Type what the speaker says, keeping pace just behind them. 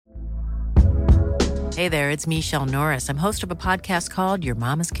Hey there, it's Michelle Norris. I'm host of a podcast called Your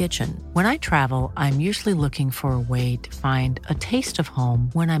Mama's Kitchen. When I travel, I'm usually looking for a way to find a taste of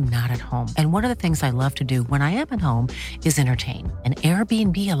home when I'm not at home. And one of the things I love to do when I am at home is entertain. And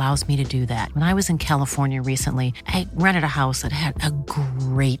Airbnb allows me to do that. When I was in California recently, I rented a house that had a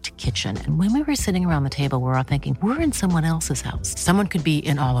great kitchen. And when we were sitting around the table, we were all thinking, we're in someone else's house. Someone could be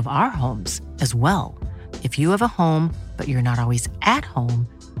in all of our homes as well. If you have a home, but you're not always at home,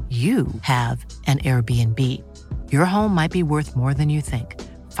 you have an Airbnb. Your home might be worth more than you think.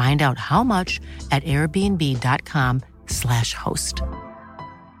 Find out how much at airbnb.com/host.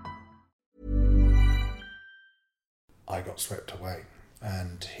 I got swept away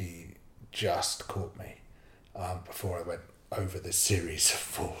and he just caught me before I went over this series of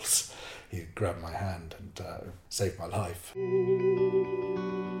falls. He grabbed my hand and saved my life.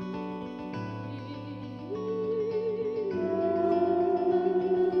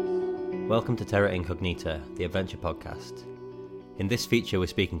 Welcome to Terra Incognita, the adventure podcast. In this feature we're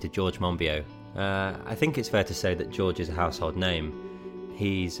speaking to George Monbiot. I think it's fair to say that George is a household name.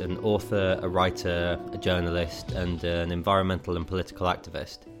 He's an author, a writer, a journalist and an environmental and political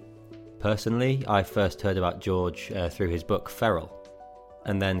activist. Personally, I first heard about George through his book Feral,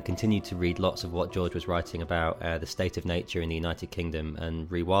 and then continued to read lots of what George was writing about the state of nature in the United Kingdom and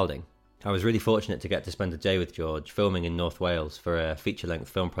rewilding. I was really fortunate to get to spend a day with George filming in North Wales for a feature-length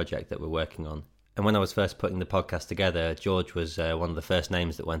film project that we're working on. And when I was first putting the podcast together, George was one of the first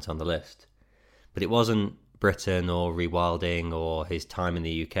names that went on the list. But it wasn't Britain or rewilding or his time in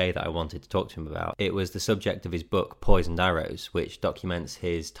the UK that I wanted to talk to him about. It was the subject of his book Poisoned Arrows, which documents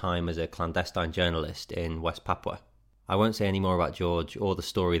his time as a clandestine journalist in West Papua. I won't say any more about George or the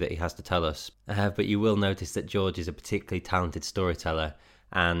story that he has to tell us, but you will notice that George is a particularly talented storyteller.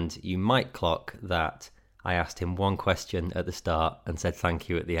 And you might clock that I asked him one question at the start and said thank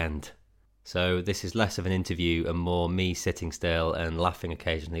you at the end. So this is less of an interview and more me sitting still and laughing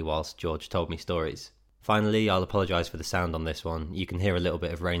occasionally whilst George told me stories. Finally, I'll apologise for the sound on this one. You can hear a little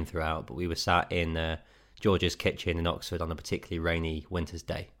bit of rain throughout, but we were sat in George's kitchen in Oxford on a particularly rainy winter's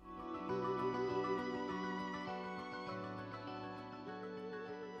day.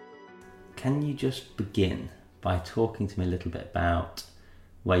 Can you just begin by talking to me a little bit about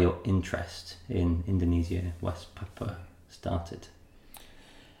where your interest in Indonesia, West Papua, started?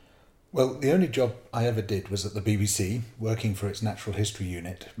 Well, the only job I ever did was at the BBC, working for its Natural History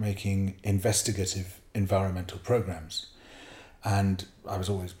Unit, making investigative environmental programmes. And I was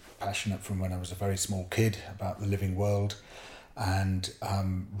always passionate from when I was a very small kid about the living world, and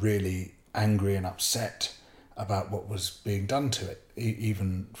really angry and upset about what was being done to it,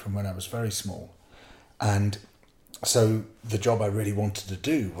 even from when I was very small. And so the job I really wanted to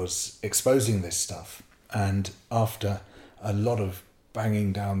do was exposing this stuff. And after a lot of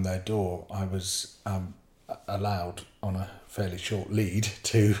banging down their door, I was allowed on a fairly short lead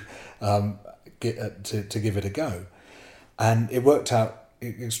to give it a go. And it worked out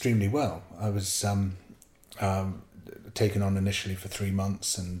extremely well. I was taken on initially for 3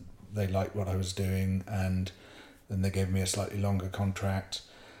 months and they liked what I was doing, and then they gave me a slightly longer contract.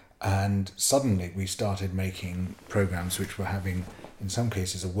 And suddenly we started making programs which were having, in some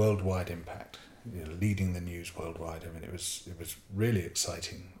cases, a worldwide impact, leading the news worldwide. I mean, it was really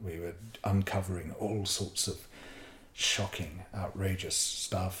exciting. We were uncovering all sorts of shocking, outrageous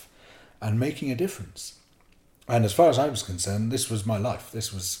stuff and making a difference. And as far as I was concerned, this was my life.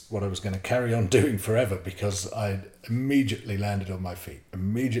 This was what I was going to carry on doing forever, because I immediately landed on my feet,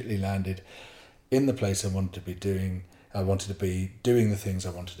 immediately landed in the place I wanted to be doing. I wanted to be doing the things I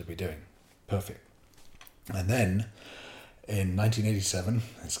wanted to be doing. Perfect. And then in 1987,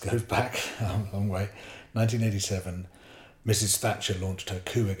 this goes back a long way, 1987, Mrs. Thatcher launched her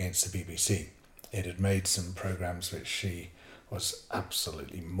coup against the BBC. It had made some programmes which she was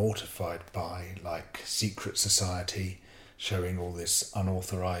absolutely mortified by, like Secret Society, showing all this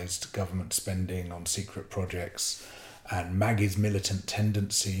unauthorised government spending on secret projects, and Maggie's Militant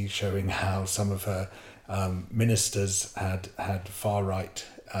Tendency, showing how some of her ministers had far-right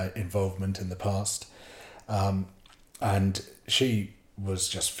involvement in the past. And she was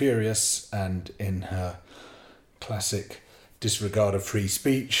just furious, and in her classic disregard of free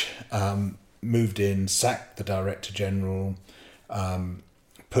speech, moved in, sacked the Director General,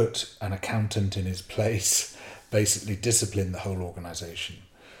 put an accountant in his place, basically disciplined the whole organisation.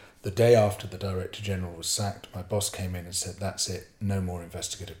 The day after the Director General was sacked, my boss came in and said, "That's it, no more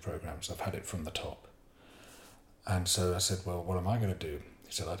investigative programmes, I've had it from the top." And so I said, "Well, what am I going to do?"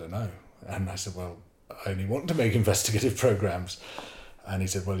 He said, "I don't know." And I said, "Well, I only want to make investigative programmes." And he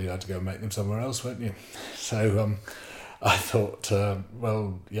said, "Well, you'll have to go and make them somewhere else, won't you?" So I thought,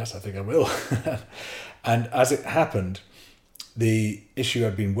 well, yes, I think I will. And as it happened, the issue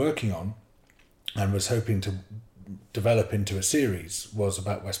I'd been working on and was hoping to develop into a series was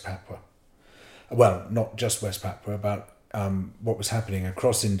about West Papua. Well, not just West Papua, about what was happening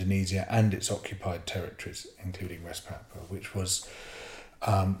across Indonesia and its occupied territories, including West Papua, which was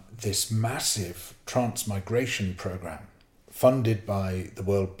this massive transmigration program funded by the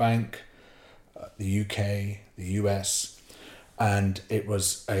World Bank, the UK, the US, and it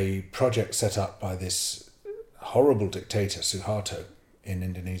was a project set up by this horrible dictator, Suharto, in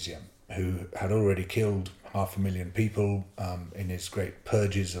Indonesia, who had already killed 500,000 people in his great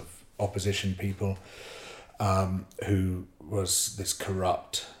purges of opposition people, who was this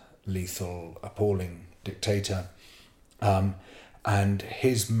corrupt, lethal, appalling dictator. And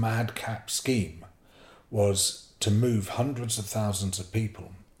his madcap scheme was to move hundreds of thousands of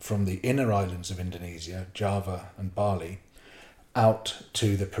people from the inner islands of Indonesia, Java and Bali, out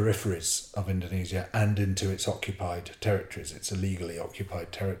to the peripheries of Indonesia and into its occupied territories, its illegally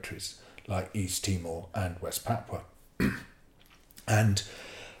occupied territories, like East Timor and West Papua. And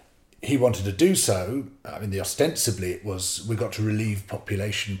he wanted to do so, ostensibly it was, we got to relieve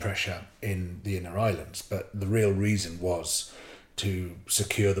population pressure in the inner islands, but the real reason was to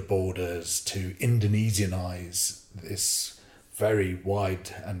secure the borders, to Indonesianize this very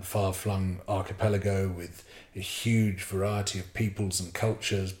wide and far-flung archipelago with a huge variety of peoples and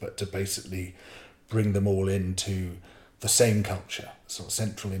cultures, but to basically bring them all into the same culture, sort of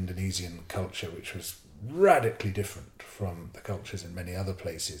Central Indonesian culture, which was radically different from the cultures in many other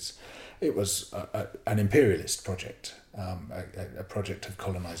places. It was an imperialist project, a project of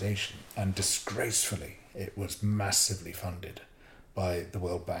colonization, and disgracefully it was massively funded by the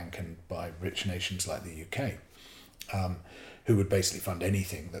World Bank and by rich nations like the UK, who would basically fund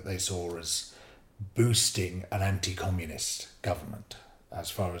anything that they saw as boosting an anti-communist government. As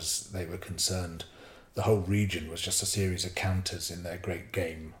far as they were concerned, the whole region was just a series of counters in their great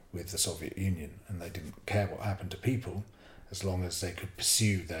game with the Soviet Union, and they didn't care what happened to people as long as they could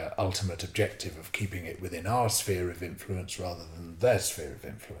pursue their ultimate objective of keeping it within our sphere of influence rather than their sphere of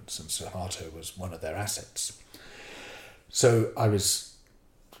influence, and Suharto was one of their assets. So I was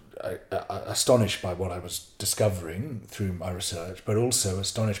astonished by what I was discovering through my research, but also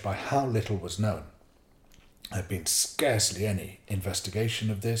astonished by how little was known. There had been scarcely any investigation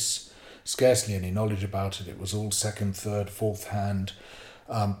of this, scarcely any knowledge about it. It was all second, third, fourth hand.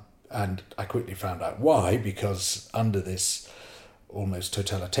 And I quickly found out why, because under this almost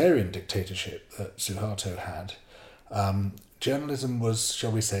totalitarian dictatorship that Suharto had, journalism was,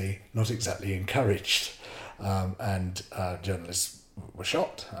 shall we say, not exactly encouraged. And journalists were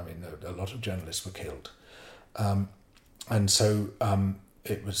shot. A lot of journalists were killed. And so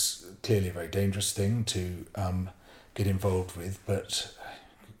it was clearly a very dangerous thing to get involved with, but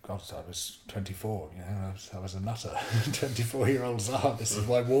God, I was 24, I was a nutter. 24-year-olds are. This is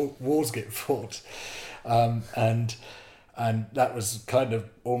why wars get fought. And that was kind of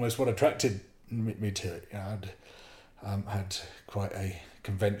almost what attracted me to it. I'd had quite a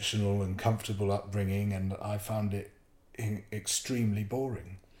conventional and comfortable upbringing, and I found it extremely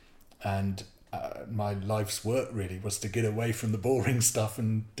boring. And my life's work really was to get away from the boring stuff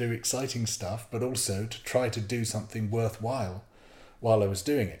and do exciting stuff, but also to try to do something worthwhile while I was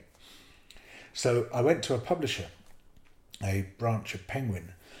doing it. So I went to a publisher, a branch of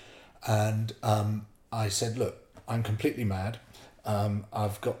Penguin, and I said, look, I'm completely mad.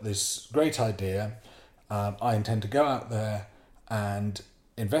 I've got this great idea. I intend to go out there and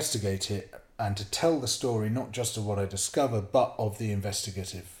investigate it and to tell the story not just of what I discover, but of the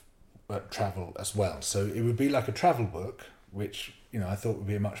investigative travel as well. So it would be like a travel book, which I thought would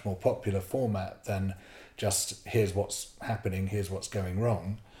be a much more popular format than just here's what's happening, here's what's going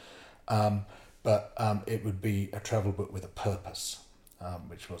wrong. But it would be a travel book with a purpose,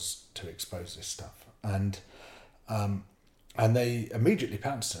 which was to expose this stuff. And they immediately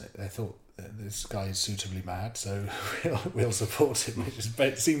pounced on it. They thought, this guy is suitably mad, so we'll support him,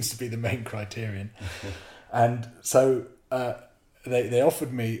 which seems to be the main criterion. And so they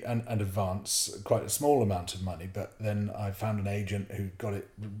offered me an advance, quite a small amount of money, but then I found an agent who got it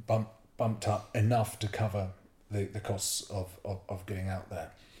bumped up enough to cover the costs of getting out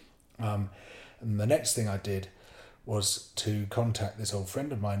there. And the next thing I did was to contact this old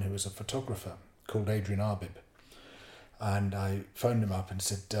friend of mine who was a photographer called Adrian Arbib. And I phoned him up and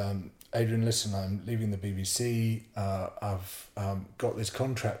said, Adrian, listen, I'm leaving the BBC. I've got this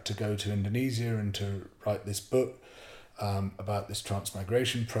contract to go to Indonesia and to write this book about this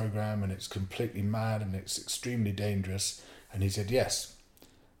transmigration program, and it's completely mad and it's extremely dangerous. And he said, yes.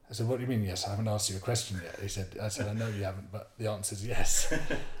 I said, what do you mean, yes? I haven't asked you a question yet. I said, I know you haven't, but the answer's yes.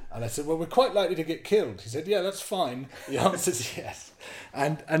 And I said, well, we're quite likely to get killed. He said, yeah, that's fine. The answer's yes.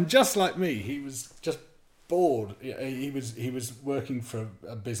 And just like me, he was just bored. He was working for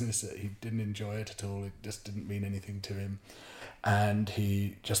a business that he didn't enjoy it at all. It just didn't mean anything to him. And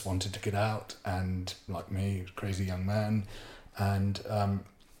he just wanted to get out. And like me, he was a crazy young man. And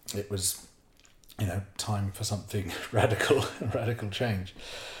it was, time for something radical change.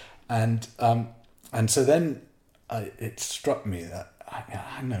 And so then it struck me that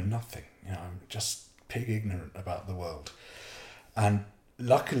I know nothing. I'm just pig ignorant about the world. And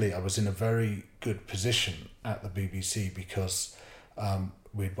luckily, I was in a very good position at the BBC because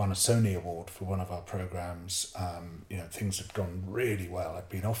we'd won a Sony Award for one of our programmes. Things had gone really well. I'd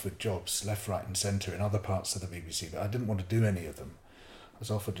been offered jobs left, right and centre in other parts of the BBC, but I didn't want to do any of them. I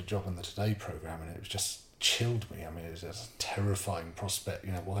was offered a job on the Today programme, and it was just chilled me. I mean, it was a terrifying prospect.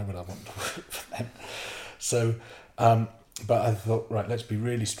 Why would I want to work for them? So, but I thought, right, let's be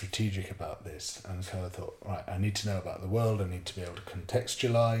really strategic about this. And so I thought, right, I need to know about the world. I need to be able to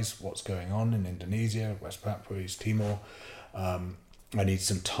contextualise what's going on in Indonesia, West Papua, East Timor. I need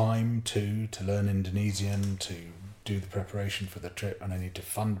some time to learn Indonesian, to do the preparation for the trip, and I need to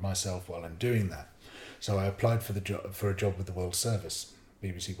fund myself while I'm doing that. So I applied for a job with the World Service,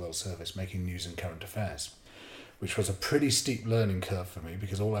 BBC World Service, making news and current affairs, which was a pretty steep learning curve for me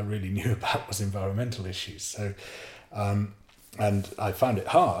because all I really knew about was environmental issues. So, and I found it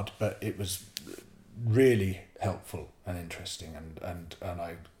hard, but it was really helpful and interesting, and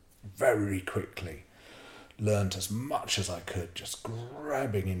I very quickly learned as much as I could, just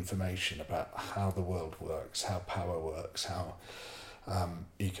grabbing information about how the world works, how power works, how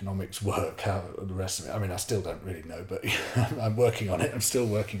economics work, how the rest of it. I mean, I still don't really know, but I'm working on it. I'm still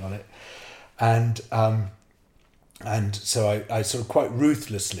working on it, and so I sort of quite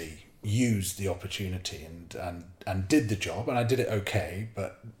ruthlessly used the opportunity and did the job, and I did it okay,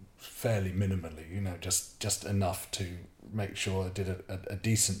 but fairly minimally. Just enough to make sure I did a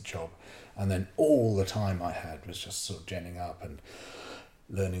decent job, and then all the time I had was just sort of genning up and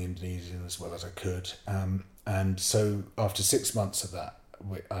learning Indonesian as well as I could. And so after 6 months of that,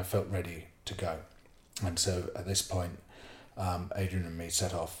 I felt ready to go. And so at this point, Adrian and me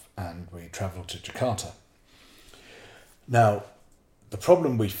set off and we travelled to Jakarta. Now, the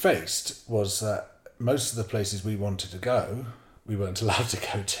problem we faced was that most of the places we wanted to go, we weren't allowed to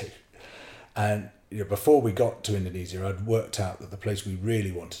go to. And before we got to Indonesia, I'd worked out that the place we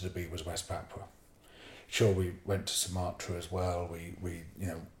really wanted to be was West Papua. Sure, we went to Sumatra as well. We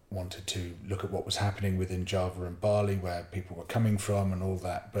wanted to look at what was happening within Java and Bali, where people were coming from and all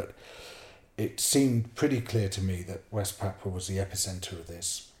that. But it seemed pretty clear to me that West Papua was the epicenter of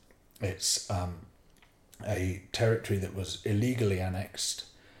this. It's a territory that was illegally annexed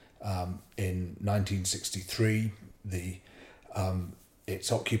in 1963.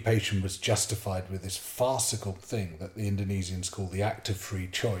 Its occupation was justified with this farcical thing that the Indonesians call the Act of Free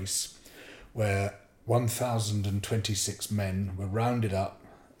Choice, where 1,026 men were rounded up.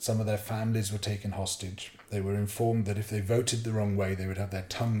 Some of their families were taken hostage. They were informed that if they voted the wrong way, they would have their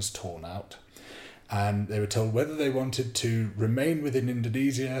tongues torn out. And they were told whether they wanted to remain within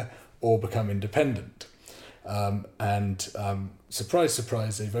Indonesia or become independent. Surprise,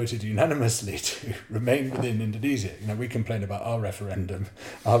 surprise, they voted unanimously to remain within Indonesia. We complain about our referendum,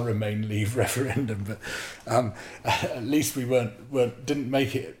 our Remain Leave referendum, but at least we didn't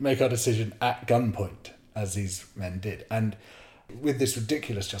make our decision at gunpoint, as these men did. And with this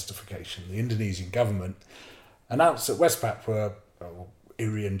ridiculous justification, the Indonesian government announced that West Papua, or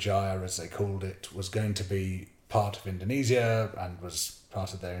Irian Jaya as they called it, was going to be part of Indonesia and was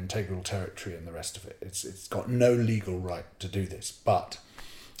part of their integral territory and the rest of it. It's got no legal right to do this. But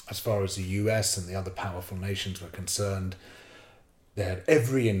as far as the US and the other powerful nations were concerned, they had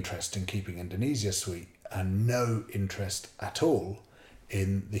every interest in keeping Indonesia sweet and no interest at all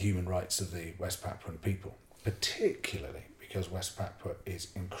in the human rights of the West Papuan people, particularly because West Papua is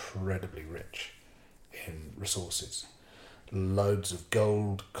incredibly rich in resources. Loads of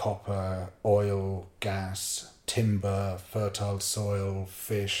gold, copper, oil, gas, timber, fertile soil,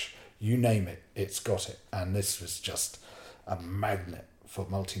 fish, you name it, it's got it. And this was just a magnet for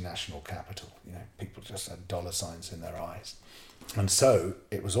multinational capital. People just had dollar signs in their eyes. And so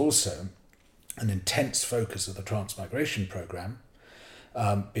it was also an intense focus of the transmigration program,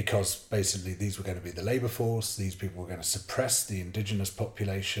 because basically these were going to be the labour force, these people were going to suppress the indigenous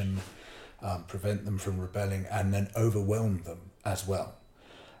population, prevent them from rebelling, and then overwhelm them as well.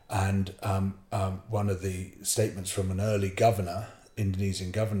 And one of the statements from an early governor,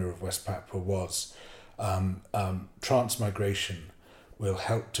 Indonesian governor of West Papua, was transmigration will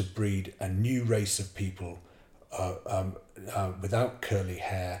help to breed a new race of people without curly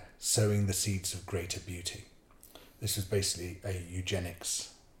hair, sowing the seeds of greater beauty. This was basically a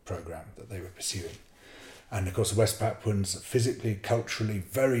eugenics program that they were pursuing. And of course, the West Papuans are physically, culturally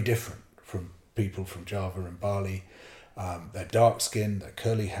very different from people from Java and Bali. They're dark-skinned, they're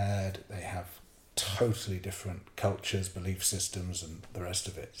curly-haired, they have totally different cultures, belief systems, and the rest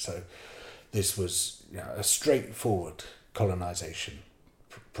of it. So this was a straightforward colonization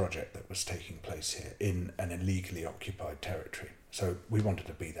project that was taking place here in an illegally occupied territory. So we wanted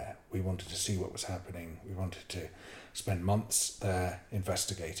to be there. We wanted to see what was happening. We wanted to spend months there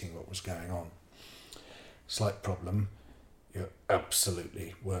investigating what was going on. Slight problem, you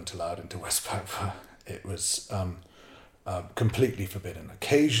absolutely weren't allowed into West Papua. It was completely forbidden.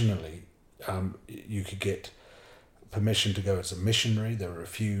 Occasionally, you could get permission to go as a missionary. There were a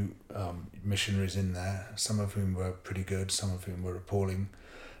few missionaries in there, some of whom were pretty good, some of whom were appalling.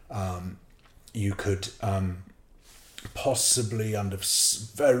 You could possibly, under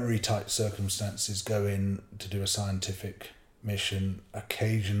very tight circumstances, go in to do a scientific mission.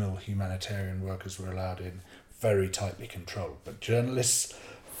 Occasional humanitarian workers were allowed in, very tightly controlled. But journalists,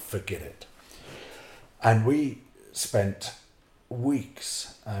 forget it. And we spent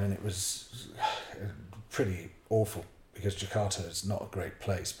weeks, and it was pretty awful because Jakarta is not a great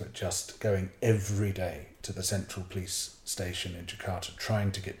place, but just going every day to the central police station in Jakarta,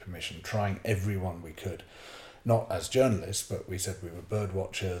 trying to get permission, trying everyone we could. Not as journalists, but we said we were bird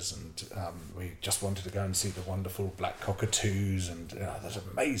watchers, and we just wanted to go and see the wonderful black cockatoos, and there's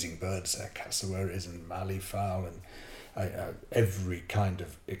amazing birds there, cassowaries and malleefowl, and every kind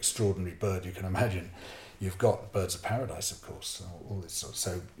of extraordinary bird you can imagine. You've got birds of paradise, of course, all this sort of,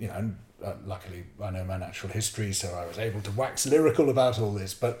 so, luckily I know my natural history, so I was able to wax lyrical about all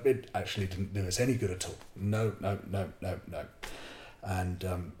this, but it actually didn't do us any good at all. No.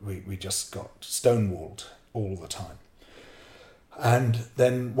 And we just got stonewalled all the time. And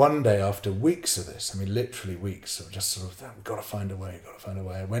then one day, after weeks of this, literally weeks of just sort of, we've got to find a way.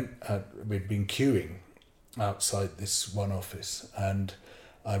 I went, we'd been queuing outside this one office, and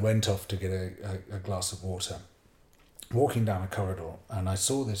I went off to get a glass of water, walking down a corridor, and I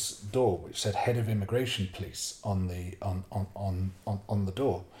saw this door which said Head of Immigration Police on the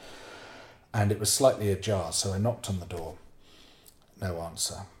door, and it was slightly ajar, so I knocked on the door. No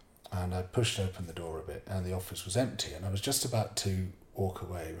answer. And I pushed open the door a bit, and the office was empty, and I was just about to walk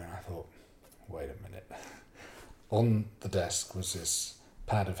away when I thought, wait a minute. On the desk was this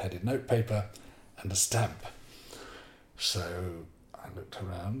pad of headed notepaper and a stamp. So I looked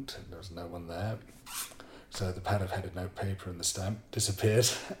around, and there was no one there. So the pad of headed notepaper and the stamp disappeared,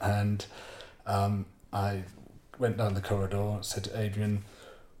 and I went down the corridor, said to Adrian,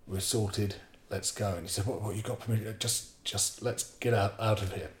 we're sorted, let's go. And he said, what you got permission? Just let's get out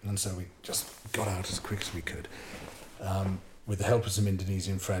of here. And so we just got out as quick as we could. With the help of some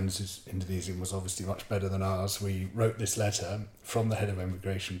Indonesian friends, whose Indonesian was obviously much better than ours, we wrote this letter from the Head of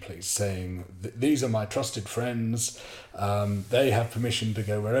Immigration Police saying, these are my trusted friends. They have permission to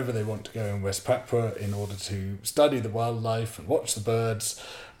go wherever they want to go in West Papua in order to study the wildlife and watch the birds.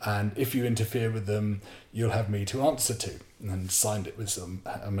 And if you interfere with them, you'll have me to answer to. And signed it with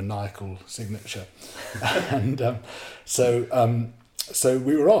a maniacal signature. And so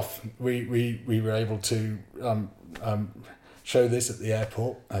we were off. We were able to show this at the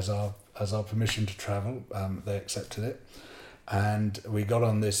airport as our permission to travel. They accepted it, and we got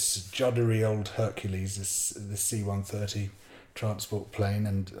on this juddery old Hercules, this C-130 transport plane,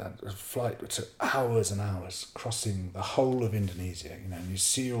 and a flight that took hours and hours, crossing the whole of Indonesia. And you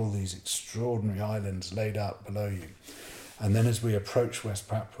see all these extraordinary islands laid out below you. And then as we approached West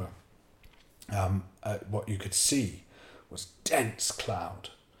Papua, what you could see was dense cloud.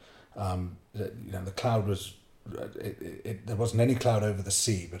 The cloud was, there wasn't any cloud over the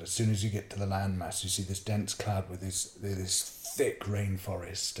sea, but as soon as you get to the landmass, you see this dense cloud with this thick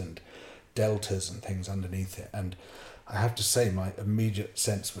rainforest and deltas and things underneath it. And I have to say, my immediate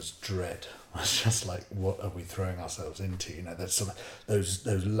sense was dread. I was just like, what are we throwing ourselves into? There's sort of those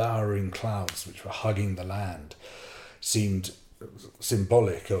lowering clouds which were hugging the land seemed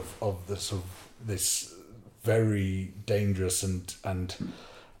symbolic of the sort of this very dangerous and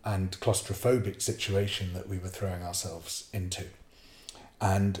claustrophobic situation that we were throwing ourselves into.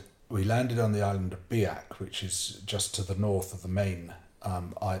 And we landed on the island of Biak, which is just to the north of the main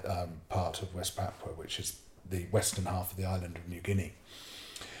part of West Papua, which is the western half of the island of New Guinea.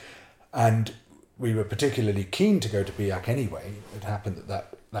 And we were particularly keen to go to Biak anyway. It happened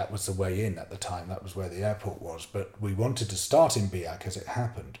that was the way in at the time. That was where the airport was. But we wanted to start in Biak as it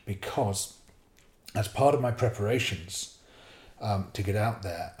happened because as part of my preparations to get out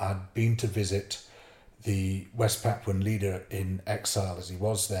there, I'd been to visit the West Papuan leader in exile, as he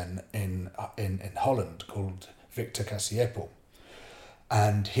was then, in Holland, called Victor Kasiepo.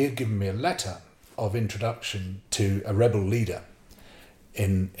 And he had given me a letter of introduction to a rebel leader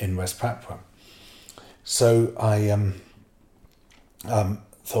in West Papua. So I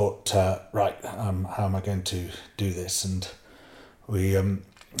thought, right, how am I going to do this? And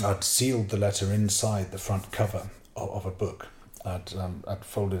I'd sealed the letter inside the front cover of a book. I'd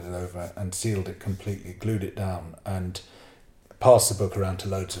folded it over and sealed it completely, glued it down, and passed the book around to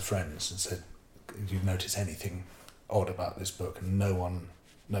loads of friends and said, "Do you notice anything odd about this book?" And no one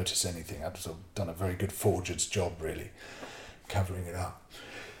noticed anything. I'd sort of done a very good forger's job, really, covering it up.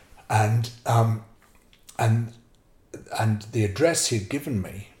 And the address he'd given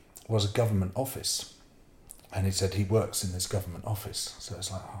me was a government office, and he said he works in this government office. So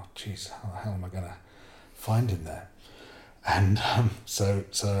it's like, oh, geez, how the hell am I going to find him there? And so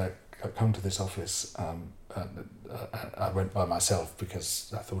I come to this office. I went by myself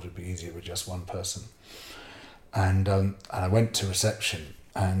because I thought it'd be easier with just one person. And I went to reception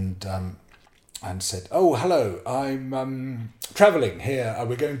and said, "Oh, hello, I'm travelling here.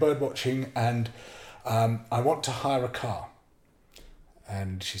 We're going bird watching, and I want to hire a car."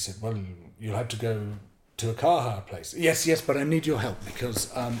 And she said, "Well, you'll have to go to a car hire place." Yes, but I need your help because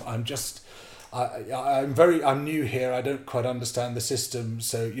I'm new here. I don't quite understand the system.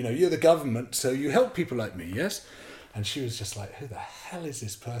 So, you're the government, so you help people like me, yes? And she was just like, "Who the hell is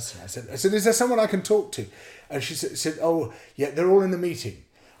this person?" I said, "Is there someone I can talk to?" And she said, "Oh, yeah, they're all in the meeting."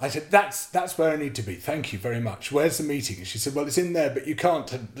 I said, that's where I need to be. Thank you very much. Where's the meeting? And she said, "Well, it's in there, but you can't."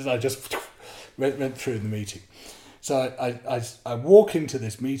 And I just went through the meeting. So I walk into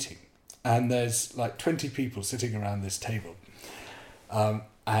this meeting, and there's like 20 people sitting around this table.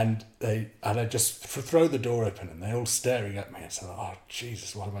 And I just throw the door open, and they're all staring at me. And so, oh,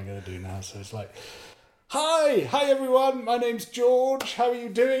 Jesus, what am I going to do now? So it's like, Hi everyone, my name's George, how are you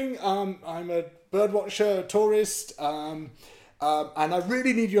doing? I'm a birdwatcher, tourist, and I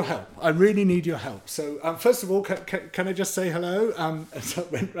really need your help. So first of all, can I just say hello? And so I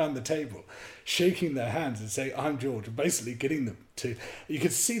went round the table, shaking their hands and saying, "I'm George," and basically getting them to, you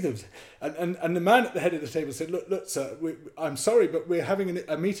could see them. And the man at the head of the table said, look, sir, I'm sorry, but we're having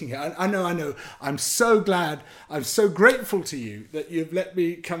a meeting here. I know. I'm so glad, I'm so grateful to you that you've let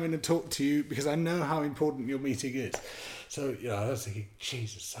me come in and talk to you because I know how important your meeting is. So, I was thinking,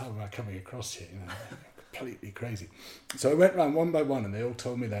 Jesus, how am I coming across here? Completely crazy. So I went round one by one and they all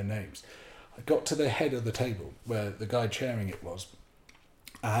told me their names. I got to the head of the table where the guy chairing it was.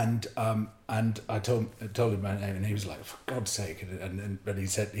 And I told him my name, and he was like, "For God's sake!" But he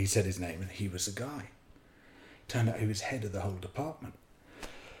said his name, and he was the guy. Turned out he was head of the whole department.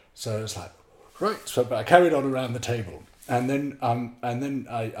 So I was like, right. So, but I carried on around the table, and then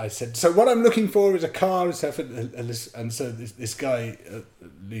I said, "So what I'm looking for is a car and stuff." And so this guy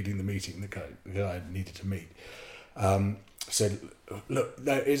leading the meeting, the guy I needed to meet, said, "Look,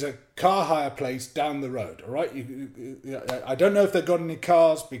 there is a car hire place down the road, all right? I don't know if they've got any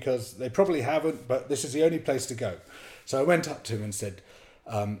cars because they probably haven't, but this is the only place to go." So I went up to him and said,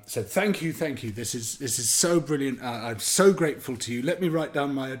 "Thank you. This is so brilliant. I'm so grateful to you. Let me write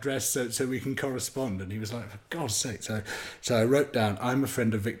down my address so we can correspond." And he was like, "For God's sake!" So I wrote down, "I'm a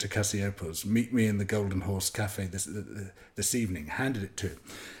friend of Victor Kasiepo's. Meet me in the Golden Horse Cafe this evening." Handed it to him.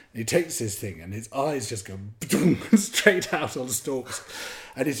 He takes this thing and his eyes just go straight out on stalks.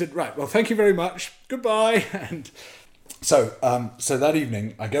 And he said, "Right, well, thank you very much. Goodbye." And so that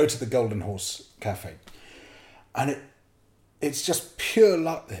evening I go to the Golden Horse Cafe. And it's just pure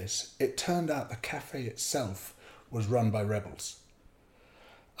luck, this. It turned out the cafe itself was run by rebels.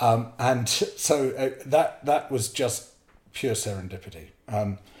 And so that was just pure serendipity.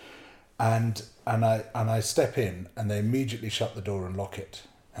 And I step in and they immediately shut the door and lock it.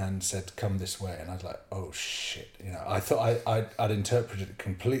 And said, "Come this way." And I was like, "Oh shit!" I thought I'd interpreted it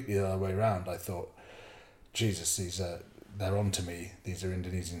completely the other way around. I thought, Jesus, they're on to me. These are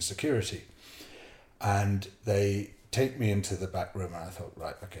Indonesian security, and they take me into the back room. And I thought,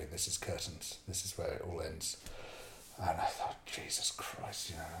 right, okay, this is curtains. This is where it all ends. And I thought, Jesus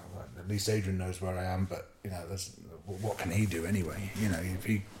Christ, at least Adrian knows where I am. But what can he do anyway? If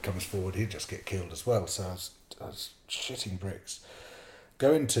he comes forward, he'd just get killed as well. So I was shitting bricks.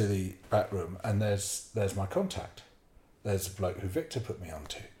 Go into the back room and there's my contact. There's the bloke who Victor put me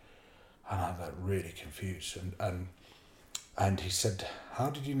onto. And I'm like really confused. And he said, "How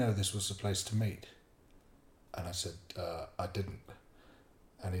did you know this was the place to meet?" And I said, "I didn't."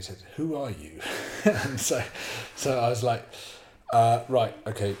 And he said, "Who are you?" And so I was like, Right,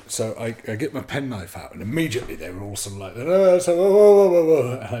 okay, so I get my penknife out, and immediately they were all sort of like, oh, so,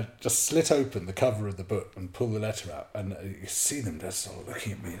 whoa, and I just slit open the cover of the book and pull the letter out, and you see them just sort of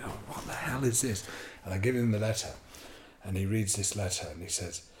looking at me, oh, what the hell is this? And I give him the letter, and he reads this letter, and he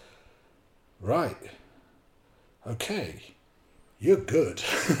says, right, okay, you're good.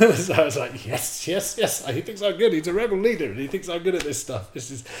 So I was like, yes, he thinks I'm good. He's a rebel leader, and he thinks I'm good at this stuff. This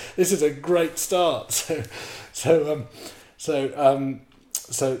is a great start. So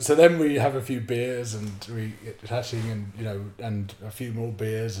then we have a few beers, and we get chatting, and and a few more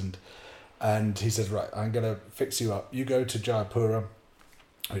beers, and he says, right, I'm gonna fix you up. You go to Jayapura,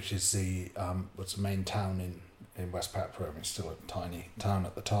 which is the what's the main town in West Patpuram. It's still a tiny town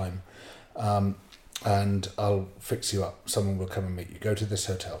at the time, and I'll fix you up. Someone will come and meet you. Go to this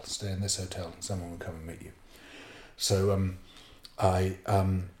hotel, stay in this hotel, and someone will come and meet you. So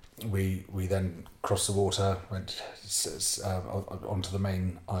we then crossed the water, went onto the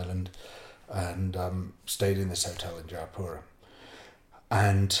main island, and stayed in this hotel in Jayapura.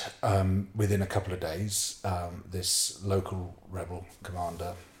 And within a couple of days, this local rebel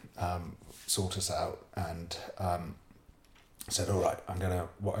commander sought us out and said, "All right,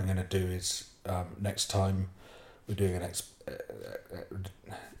 what I'm gonna do is next time we're doing an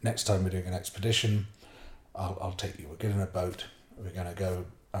expedition, I'll take you. We're getting a boat. We're gonna go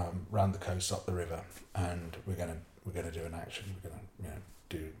round the coast, up the river, and we're gonna do an action. We're gonna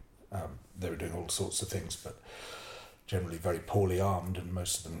do." They were doing all sorts of things, but generally very poorly armed, and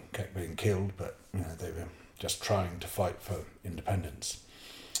most of them kept being killed. But they were just trying to fight for independence.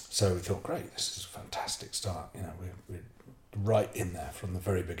 So we thought, great, this is a fantastic start. We're right in there from the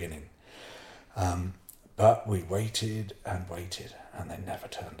very beginning. But we waited, and they never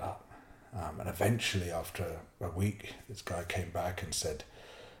turned up. And eventually, after a week, this guy came back and said,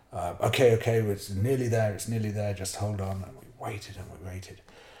 okay, it's nearly there, just hold on. And we waited,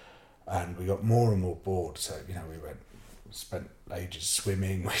 and we got more and more bored. So, we spent ages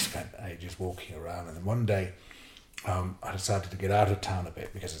swimming, we spent ages walking around, and then one day I decided to get out of town a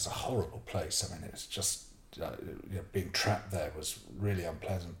bit because it's a horrible place. I mean, it's just being trapped there was really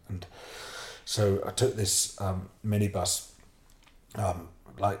unpleasant. And so I took this minibus,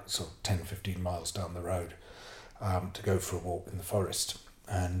 like sort of 10, 15 miles down the road, to go for a walk in the forest.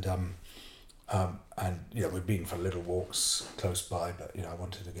 And we'd been for little walks close by, but I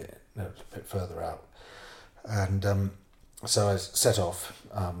wanted to get a bit further out. And so I set off,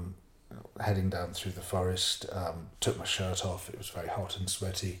 heading down through the forest. Took my shirt off. It was very hot and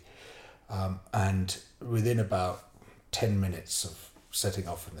sweaty. And within about 10 minutes of setting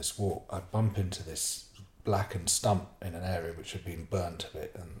off on this walk, I bump into this blackened stump in an area which had been burnt a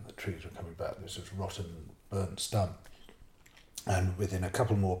bit, and the trees were coming back. This was rotten, burnt stump. And within a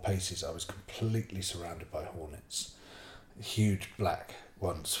couple more paces, I was completely surrounded by hornets. Huge black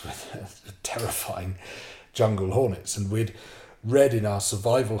ones with terrifying jungle hornets. And we'd read in our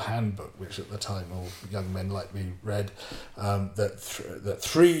survival handbook, which at the time all young men like me read, that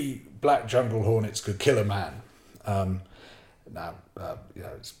 3 black jungle hornets could kill a man. Now,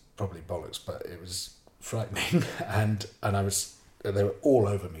 it's probably bollocks, but it was frightening. and they were all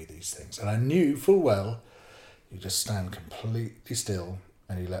over me, these things. And I knew full well, you just stand completely still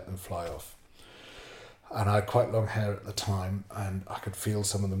and you let them fly off. And I had quite long hair at the time, and I could feel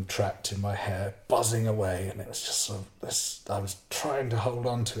some of them trapped in my hair, buzzing away, and it was just sort of this, I was trying to hold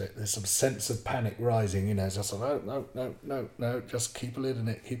on to it, this sort of sense of panic rising, just sort of, no, just keep a lid on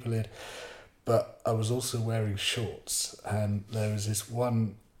it, keep a lid. But I was also wearing shorts, and there was this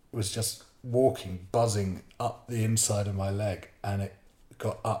one was just walking, buzzing up the inside of my leg, and it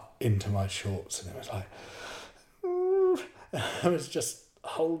got up into my shorts, and it was like, I was just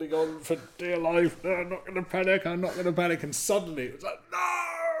holding on for dear life. No, I'm not going to panic. And suddenly it was like,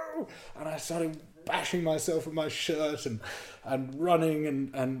 no! And I started bashing myself with my shirt and running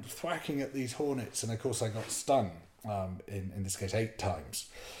and thwacking at these hornets. And of course I got stung, in this case 8 times.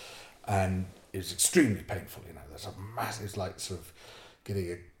 And it was extremely painful, there's a massive, it's like sort of getting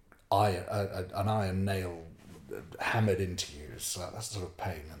an iron nail hammered into you. It's like that sort of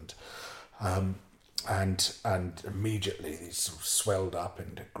pain. And immediately these sort of swelled up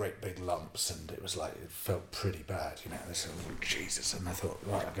into great big lumps, and it was like, it felt pretty bad, this, Jesus. And I thought,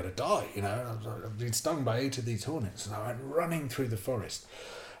 right, I'm going to die, I've been stung by 8 of these hornets. And I went running through the forest,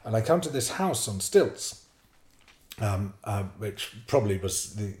 and I come to this house on stilts, which probably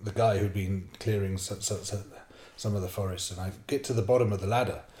was the guy who'd been clearing some of the forest. And I get to the bottom of the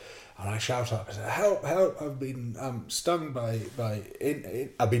ladder, and I shout up, I said, help, I've been stung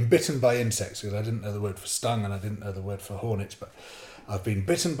I've been bitten by insects, because I didn't know the word for stung and I didn't know the word for hornets, but I've been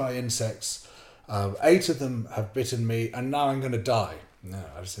bitten by insects, 8 of them have bitten me, and now I'm going to die. No,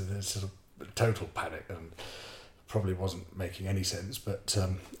 I was in sort of total panic, and probably wasn't making any sense. But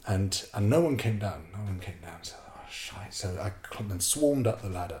and no one came down. No one came down. So shite. So I then swarmed up the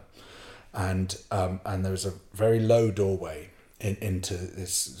ladder, and there was a very low doorway into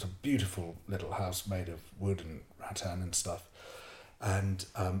this sort of beautiful little house made of wood and rattan and stuff. And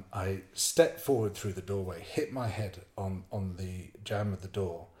I stepped forward through the doorway, hit my head on the jamb of the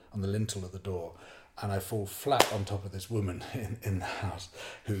door, on the lintel of the door, and I fall flat on top of this woman in the house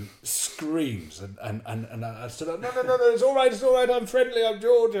who screams and I stood up, no, it's all right, I'm friendly, I'm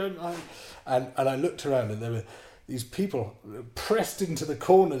George, and I looked around, and there were these people pressed into the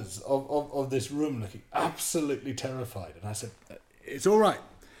corners of this room looking absolutely terrified. And I said, it's all right.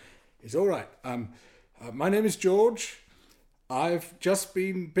 My name is George. I've just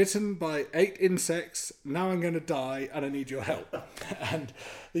been bitten by 8 insects. Now I'm going to die and I need your help. And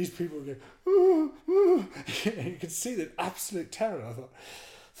these people go, ooh, ooh. You could see the absolute terror. I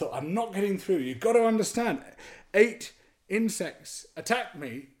thought, I'm not getting through. You've got to understand. 8 insects attacked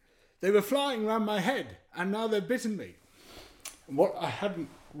me. They were flying around my head, and now they've bitten me. And what I hadn't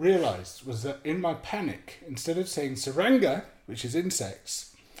realised was that in my panic, instead of saying saranga, which is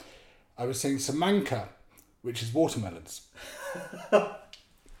insects, I was saying samanka, which is watermelons,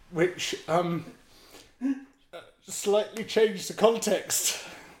 which slightly changed the context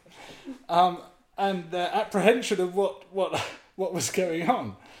and their apprehension of what was going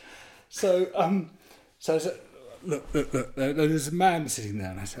on. So I said, Look, there's a man sitting there,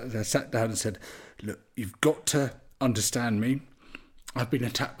 and I sat down and said, look, you've got to understand me. I've been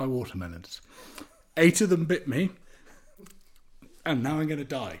attacked by watermelons. 8 of them bit me, and now I'm going to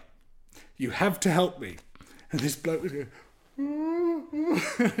die. You have to help me. And this bloke was going,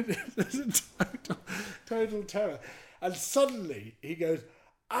 there's a total terror. And suddenly he goes,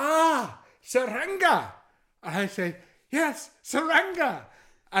 saranga. And I say, yes, saranga.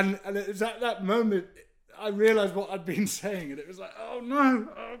 And it was at that moment I realised what I'd been saying, and it was like, oh no,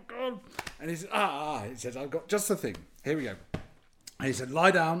 oh God. And he said, he says, I've got just the thing. Here we go. And he said, lie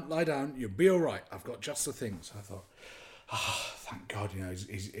down, you'll be all right. I've got just the thing. So I thought, thank God,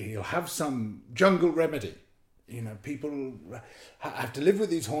 he'll have some jungle remedy. People have to live with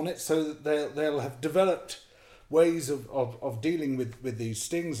these hornets, so that they'll have developed ways of dealing with these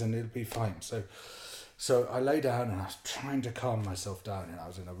stings, and it'll be fine. So I lay down, and I was trying to calm myself down, and I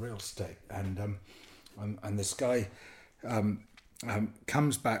was in a real state. And this guy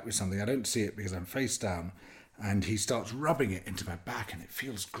comes back with something. I don't see it because I'm face down, and he starts rubbing it into my back, and it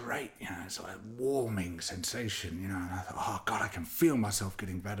feels great. It's like a warming sensation. And I thought, oh God, I can feel myself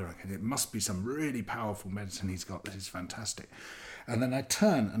getting better. It must be some really powerful medicine he's got. This is fantastic. And then I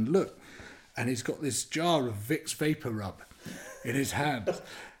turn and look, and he's got this jar of Vicks Vapor Rub in his hand.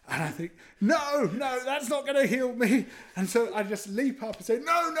 And I think, no, that's not going to heal me. And so I just leap up and say,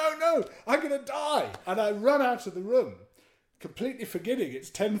 no, I'm going to die. And I run out of the room, completely forgetting it's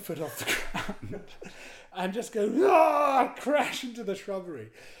 10 foot off the ground, and just go, crash into the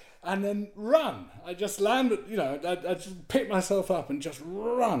shrubbery. And then run. I just land, I just pick myself up and just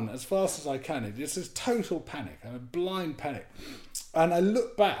run as fast as I can. It's just total panic, a blind panic. And I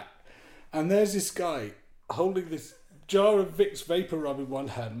look back, and there's this guy holding this jar of Vicks Vapor Rub in one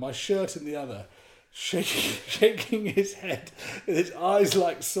hand, my shirt in the other, shaking his head with his eyes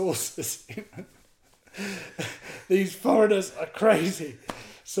like saucers. These foreigners are crazy.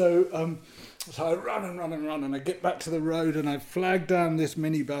 So I run, and I get back to the road, and I flag down this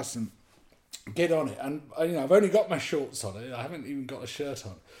minibus and get on it. And I've only got my shorts on it. I haven't even got a shirt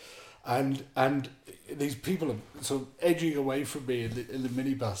on. And these people are sort of edging away from me in the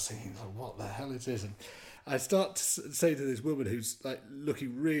minibus, thinking, what the hell is this? And I start to say to this woman who's like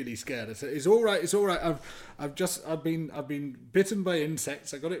looking really scared, I say, it's all right. I've been bitten by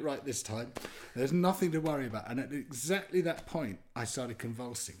insects. I got it right this time. There's nothing to worry about. And at exactly that point, I started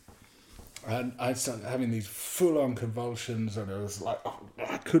convulsing. And I started having these full-on convulsions, and it was like,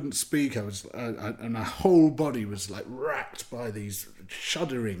 I couldn't speak. And my whole body was like racked by these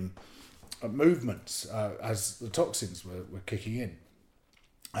shuddering movements as the toxins were kicking in.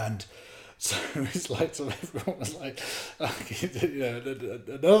 And so it's like, so everyone was like,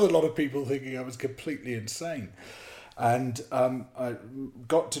 another lot of people thinking I was completely insane. And I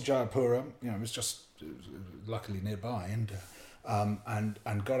got to Jayapura, it was luckily nearby,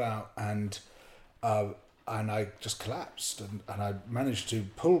 and got out, and I just collapsed, and I managed to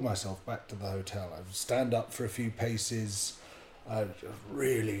pull myself back to the hotel. I would stand up for a few paces,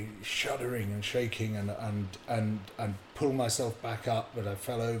 really shuddering and shaking, and pull myself back up, but I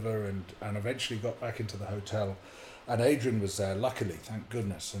fell over and eventually got back into the hotel, And Adrian was there, luckily, thank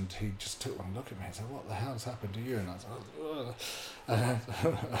goodness, and he just took one look at me and said, "What the hell's happened to you?" And I was like, "Ugh." And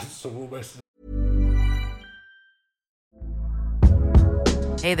I sort of almost...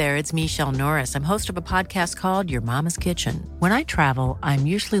 Hey there, it's Michelle Norris. I'm host of a podcast called Your Mama's Kitchen. When I travel, I'm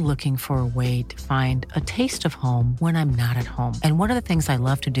usually looking for a way to find a taste of home when I'm not at home. And one of the things I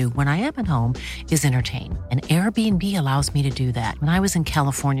love to do when I am at home is entertain. And Airbnb allows me to do that. When I was in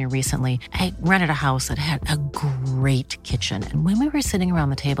California recently, I rented a house that had a great kitchen. And when we were sitting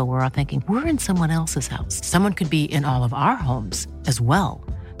around the table, we were all thinking, we're in someone else's house. Someone could be in all of our homes as well.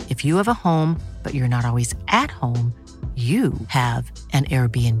 If you have a home, but you're not always at home, you have an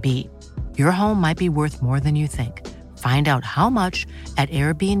Airbnb. Your home might be worth more than you think. Find out how much at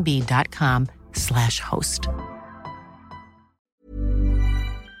airbnb.com/host.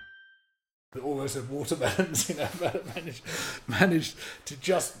 Almost had watermelons, managed to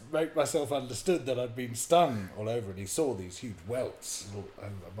just make myself understood that I'd been stung all over, and he saw these huge welts all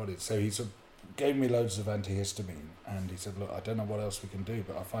over my body. So he sort of gave me loads of antihistamine, and he said, "Look, I don't know what else we can do,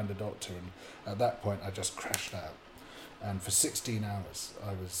 but I'll find a doctor." And at that point, I just crashed out. And for 16 hours,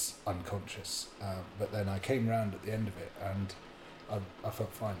 I was unconscious. But then I came round at the end of it, and I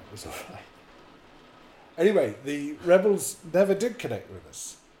felt fine. It was all right. Anyway, the rebels never did connect with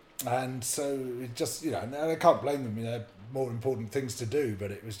us. And so it just, and I can't blame them, they had more important things to do, but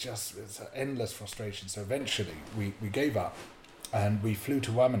it's an endless frustration. So eventually we gave up, and we flew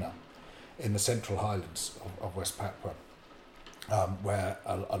to Wamena in the Central Highlands of West Papua, where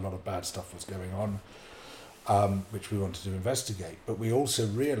a lot of bad stuff was going on. Which we wanted to investigate, but we also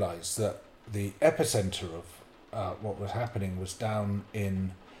realised that the epicenter of what was happening was down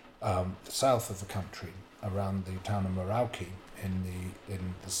in the south of the country, around the town of Merauke, in the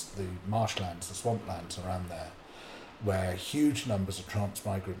marshlands, the swamplands around there, where huge numbers of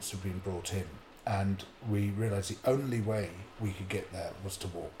trans-migrants had been brought in, and we realised the only way we could get there was to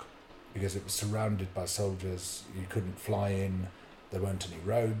walk, because it was surrounded by soldiers. You couldn't fly in, there weren't any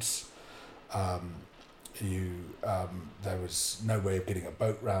roads. There was no way of getting a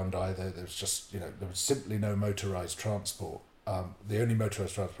boat round either. There was just, there was simply no motorised transport. The only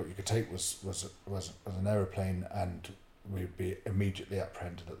motorised transport you could take was an aeroplane, and we'd be immediately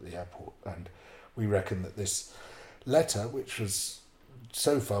apprehended at the airport. And we reckon that this letter, which was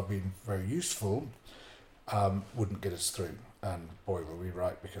so far been very useful, wouldn't get us through. And boy, were we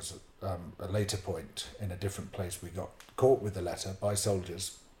right, because at a later point in a different place, we got caught with the letter by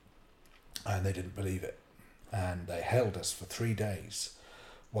soldiers, and they didn't believe it. And they held us for 3 days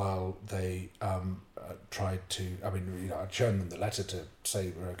while they tried to... I'd shown them the letter to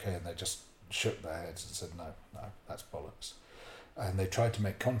say we're okay, and they just shook their heads and said, no, that's bollocks. And they tried to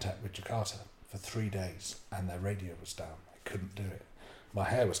make contact with Jakarta for 3 days, and their radio was down. They couldn't do it. My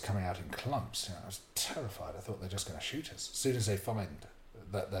hair was coming out in clumps. I was terrified. I thought they're just going to shoot us. As soon as they find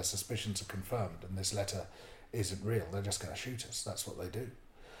that their suspicions are confirmed and this letter isn't real, they're just going to shoot us. That's what they do.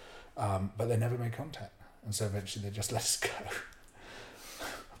 But they never made contact. And so eventually they just let us go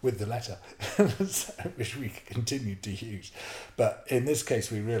with the letter, which we continued to use. But in this case,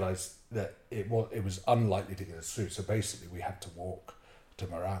 we realised that it was unlikely to get us through. So basically we had to walk to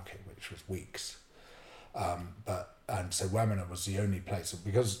Merauke, which was weeks. And so Wamena was the only place,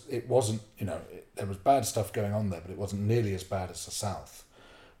 because it wasn't, there was bad stuff going on there, but it wasn't nearly as bad as the south.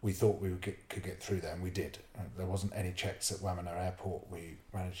 We thought we could get through there, and we did. There wasn't any checks at Wamena Airport. We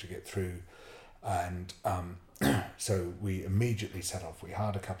managed to get through. And so we immediately set off. We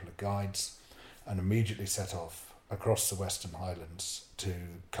hired a couple of guides and immediately set off across the Western Highlands to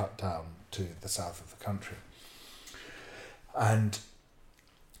cut down to the south of the country. And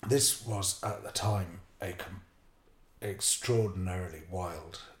this was, at the time, a extraordinarily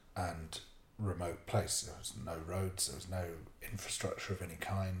wild and remote place. There was no roads, there was no infrastructure of any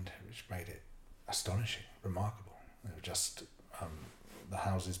kind, which made it astonishing, remarkable. They were just... the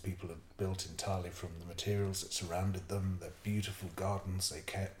houses people had built entirely from the materials that surrounded them, their beautiful gardens they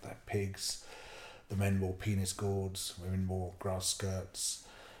kept, their pigs. The men wore penis gourds, women wore grass skirts.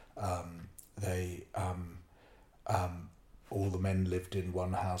 All the men lived in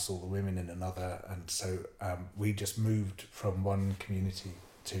one house, all the women in another, and so we just moved from one community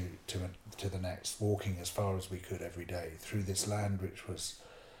to the next, walking as far as we could every day through this land, which was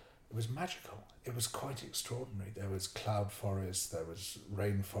magical. It was quite extraordinary. There was cloud forest, there was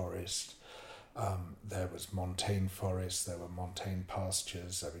rainforest, there was montane forest, there were montane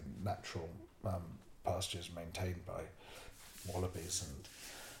pastures, natural pastures maintained by wallabies and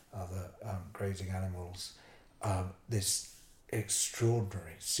other grazing animals. This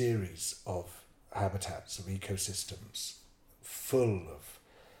extraordinary series of habitats, of ecosystems, full of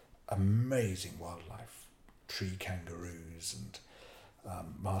amazing wildlife, tree kangaroos and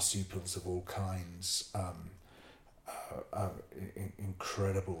marsupials of all kinds,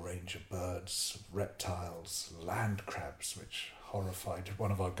 incredible range of birds, reptiles, land crabs, which horrified.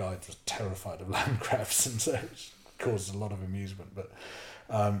 One of our guides was terrified of land crabs, and so it caused a lot of amusement.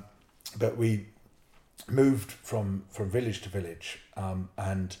 But we moved from village to village,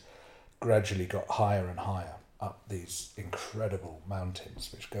 and gradually got higher and higher up these incredible mountains,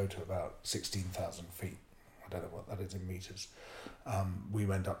 which go to about 16,000 feet. I don't know what that is in meters. We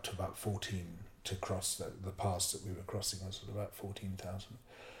went up to about 14 to cross the pass that we were crossing was at about 14,000,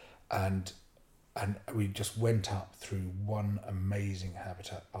 and we just went up through one amazing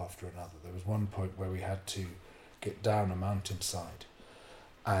habitat after another. There was one point where we had to get down a mountainside,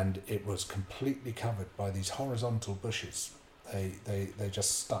 and it was completely covered by these horizontal bushes. They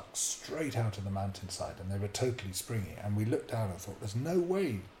just stuck straight out of the mountainside, and they were totally springy. And we looked down and thought, there's no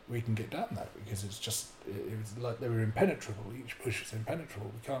way we can get down that, because it was like they were impenetrable. Each bush was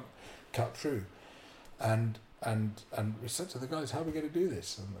impenetrable. We can't cut through. And we said to the guys, how are we going to do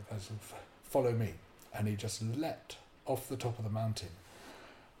this? And the guys said, follow me. And he just leapt off the top of the mountain,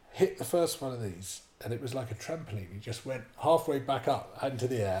 hit the first one of these, and it was like a trampoline. He just went halfway back up into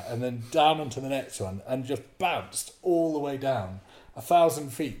the air and then down onto the next one, and just bounced all the way down 1,000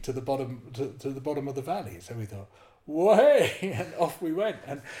 feet to the bottom to the bottom of the valley. So we thought, way, and off we went,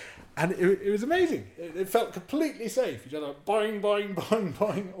 and it was amazing. It felt completely safe. You just like boing, boing, boing,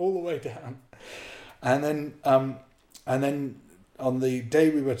 boing all the way down, and then on the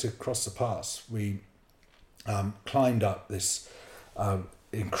day we were to cross the pass, we climbed up this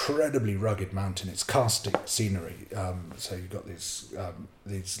incredibly rugged mountain. It's karstic scenery, so you've got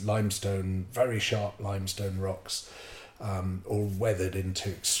these limestone, very sharp limestone rocks, all weathered into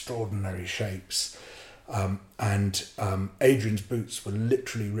extraordinary shapes. And Adrian's boots were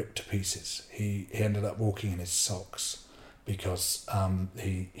literally ripped to pieces. He ended up walking in his socks because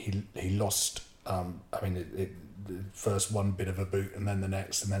he lost. First one bit of a boot, and then the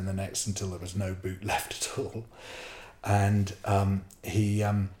next, and then the next, until there was no boot left at all. And and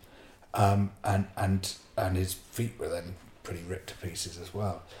his feet were then pretty ripped to pieces as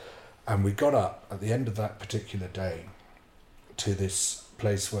well. And we got up at the end of that particular day to this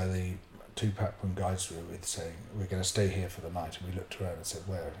place where the two Papuan guides we were with saying, we're going to stay here for the night. And we looked around and said,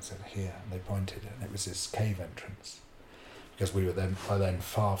 where? And I said, here. And they pointed, and it was this cave entrance, because we were by then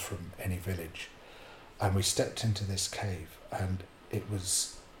far from any village. And we stepped into this cave, and it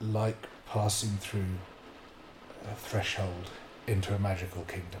was like passing through a threshold into a magical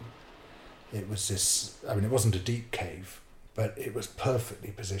kingdom. It was this, it wasn't a deep cave, but it was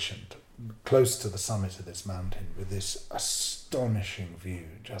perfectly positioned close to the summit of this mountain with this astonishing view.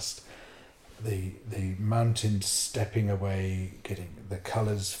 Just the mountains stepping away, getting the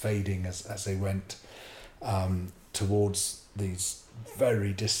colours fading as they went towards these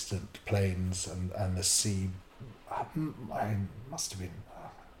very distant plains, and the sea must have been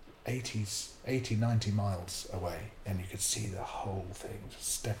 80, 90 miles away, and you could see the whole thing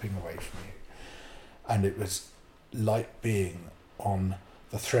just stepping away from you. And it was like being on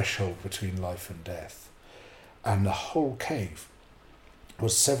the threshold between life and death. And the whole cave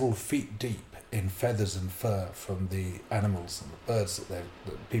was several feet deep in feathers and fur from the animals and the birds that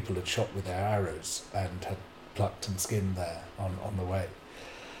people had shot with their arrows and had plucked and skinned there on the way.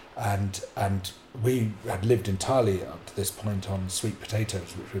 And we had lived entirely up to this point on sweet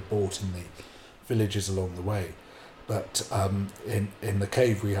potatoes, which we bought in the villages along the way. But in the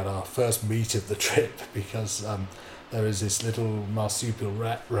cave we had our first meat of the trip, because there was this little marsupial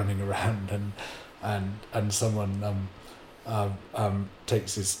rat running around, and someone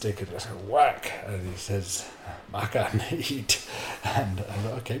takes his stick and just whack, and he says, "Makan, eat," and I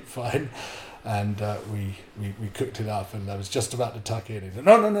thought, okay, fine. And we cooked it up, and I was just about to tuck in. He said,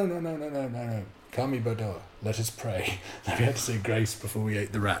 no, Kami Badoa, let us pray. Then we had to say grace before we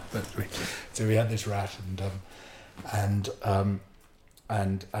ate the rat. But so we had this rat, and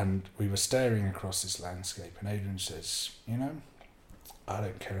we were staring across this landscape, and Adrian says, I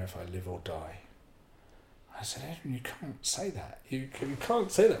don't care if I live or die. I said, Adrian, you can't say that. You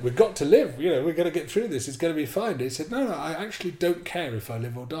can't say that. We've got to live. We're going to get through this. It's going to be fine. He said, no, I actually don't care if I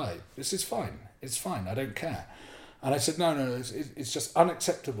live or die. This is fine. It's fine. I don't care. And I said, no, it's just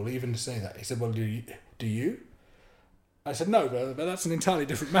unacceptable even to say that. He said, well, do you? I said, no, but that's an entirely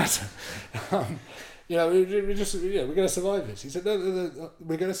different matter. We're going to survive this. He said, no,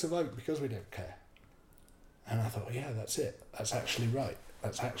 we're going to survive it because we don't care. And I thought, yeah, that's it. That's actually right.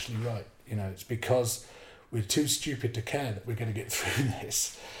 It's because we're too stupid to care that we're going to get through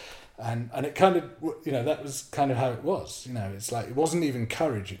this. And it kind of, that was kind of how it was. It's like, it wasn't even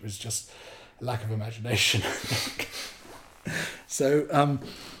courage. It was just lack of imagination.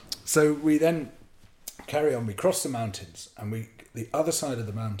 So we then carry on. We cross the mountains, and the other side of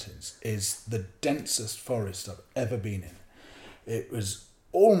the mountains is the densest forest I've ever been in. It was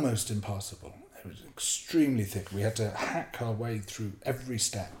almost impassable. It was extremely thick. We had to hack our way through every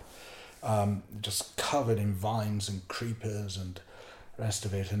step, just covered in vines and creepers and the rest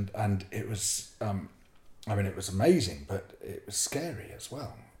of it. And it was, it was amazing, but it was scary as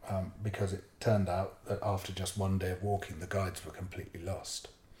well, because it turned out that after just one day of walking, the guides were completely lost.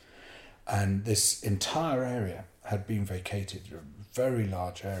 And this entire area had been vacated, a very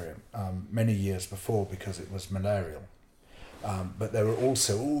large area, many years before, because it was malarial. But there were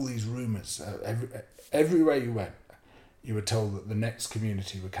also all these rumours. Everywhere you went, you were told that the next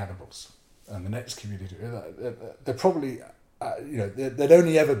community were cannibals, and the next community, they're probably, there'd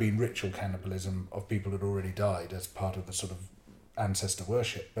only ever been ritual cannibalism of people who'd already died as part of the sort of ancestor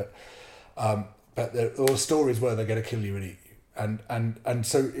worship. But all stories were they're going to kill you and eat you. And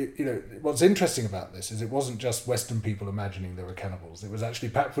so what's interesting about this is it wasn't just Western people imagining there were cannibals. It was actually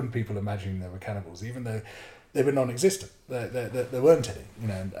Papuan people imagining there were cannibals, even though they were non-existent. There weren't any,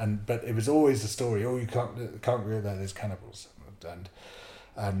 but it was always the story. Oh, you can't go there. There's cannibals,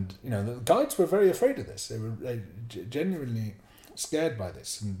 and the guides were very afraid of this. They were genuinely scared by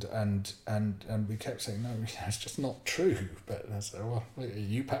this, and we kept saying, no, it's just not true. But I said, well, are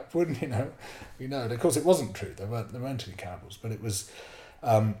you Papuan? We know. And of course, it wasn't true. There weren't any cannibals, but it was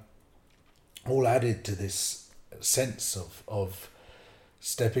all added to this sense of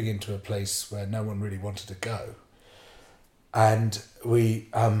stepping into a place where no one really wanted to go. And we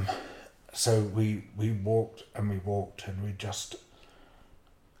walked and we just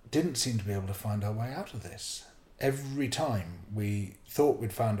didn't seem to be able to find our way out of this. Every time we thought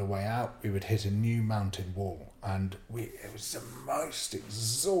we'd found a way out, we would hit a new mountain wall, and it was the most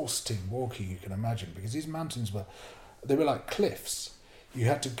exhausting walking you can imagine, because these mountains were like cliffs. You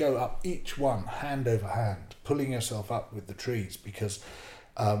had to go up each one hand over hand, pulling yourself up with the trees, because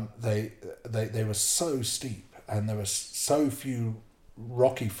they were so steep and there were so few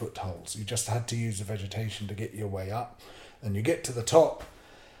rocky footholds. You just had to use the vegetation to get your way up. And you get to the top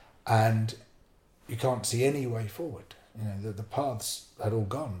and you can't see any way forward. The paths had all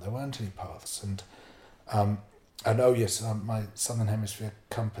gone. There weren't any paths. And oh yes, my Southern Hemisphere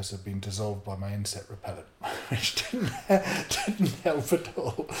compass had been dissolved by my insect repellent, which didn't help at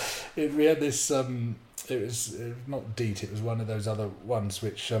all. We had this, it was not DEET, it was one of those other ones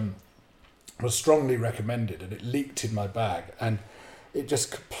which was strongly recommended, and it leaked in my bag, and it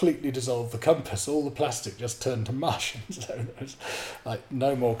just completely dissolved the compass. All the plastic just turned to mush, and so there was like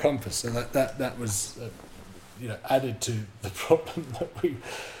no more compass. So that was added to the problem that we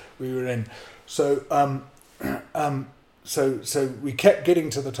were in. So So we kept getting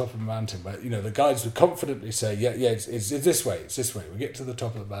to the top of the mountain, but the guides would confidently say, yeah, it's this way, it's this way. We get to the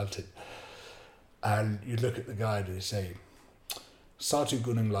top of the mountain, and you look at the guide and you say, Satu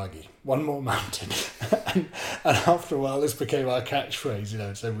Gunung Lagi, one more mountain. and after a while, this became our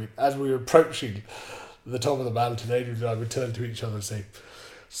catchphrase. So as we were approaching the top of the mountain, Adrian and I would turn to each other and say,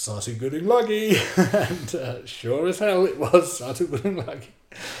 Satu Gunung Lagi, and sure as hell it was Satu Gunung Lagi.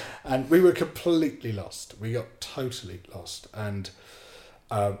 And we were completely lost. We got totally lost, and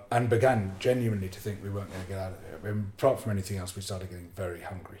began genuinely to think we weren't going to get out of here. Apart from anything else, we started getting very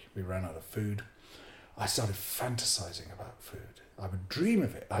hungry. We ran out of food. I started fantasizing about food. I would dream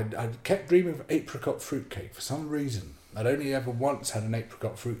of it. I kept dreaming of apricot fruitcake for some reason. I'd only ever once had an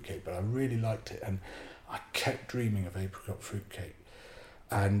apricot fruitcake, but I really liked it, and I kept dreaming of apricot fruitcake,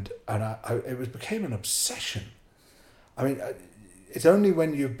 and it became an obsession. I mean, it's only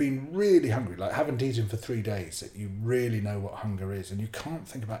when you've been really hungry, like haven't eaten for 3 days, that you really know what hunger is, and you can't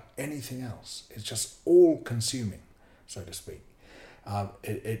think about anything else. It's just all-consuming, so to speak.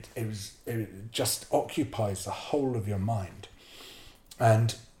 It just occupies the whole of your mind,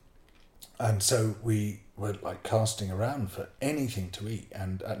 and so we were like casting around for anything to eat.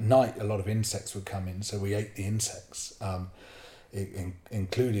 And at night, a lot of insects would come in, so we ate the insects.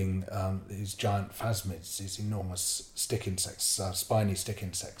 Including these giant phasmids, these enormous stick insects, spiny stick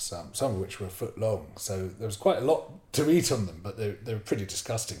insects, some of which were a foot long. So there was quite a lot to eat on them, but they were pretty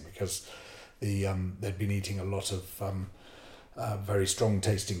disgusting because they'd been eating a lot of very strong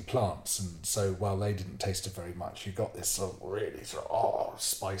tasting plants, and so while they didn't taste it very much, you got this really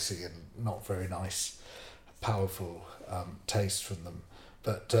spicy and not very nice, powerful taste from them.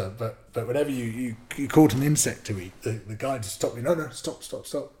 But whenever you caught an insect to eat, the guide stopped me. No, stop.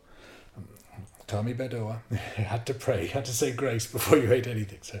 Tami Bedoa. You had to pray. You had to say grace before you ate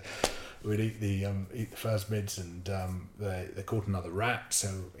anything. So we'd eat the first mids, and they caught another rat, so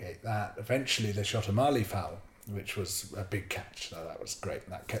we ate that. Eventually they shot a marley fowl, which was a big catch, so that was great.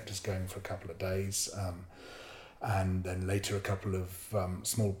 That kept us going for a couple of days. And then later a couple of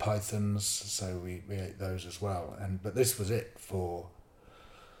small pythons, so we ate those as well. But this was it for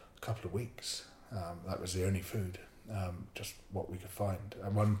a couple of weeks. That was the only food, just what we could find.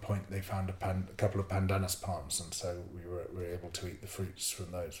 At one point they found a couple of pandanus palms, and so we were able to eat the fruits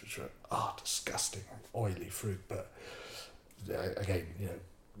from those, which were disgusting, oily fruit, but again,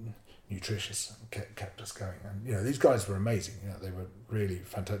 nutritious, kept us going. And these guys were amazing. They were really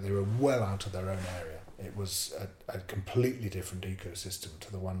fantastic. They were well out of their own area. It was a completely different ecosystem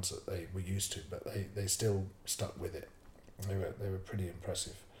to the ones that they were used to, but they still stuck with it. They were pretty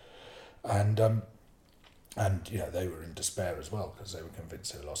impressive, and they were in despair as well, because they were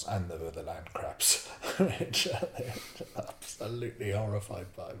convinced they were lost. And there were the land crabs, which they were absolutely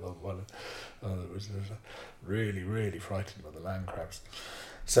horrified by. One was really, really frightened by the land crabs.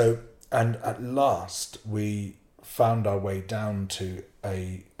 So, and at last we found our way down to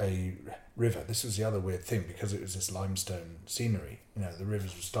a river. This was the other weird thing, because it was this limestone scenery. The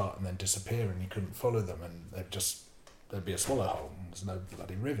rivers would start and then disappear, and you couldn't follow them, and there'd be a swallow hole, and there's no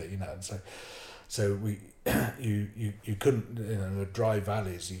bloody river, and so we you couldn't, the dry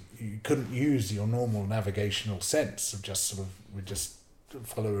valleys, you couldn't use your normal navigational sense of we just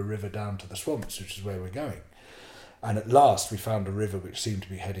follow a river down to the swamps, which is where we're going. And at last we found a river which seemed to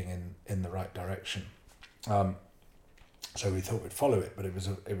be heading in the right direction. So we thought we'd follow it, but it was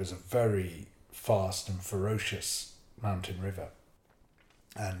a very fast and ferocious mountain river,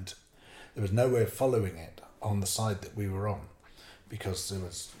 and there was no way of following it on the side that we were on, because there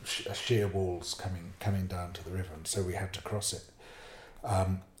was sheer walls coming down to the river, and so we had to cross it.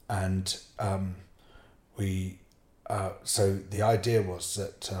 So the idea was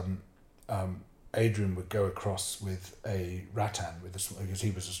that Adrian would go across with a rattan, because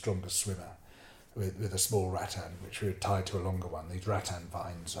he was the strongest swimmer, with a small rattan, which we had tied to a longer one. These rattan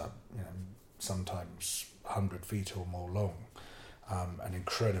vines are, sometimes 100 feet or more long, and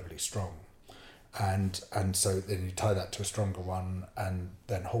incredibly strong. And so then you tie that to a stronger one, and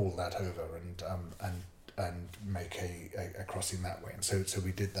then haul that over and make a crossing that way. And so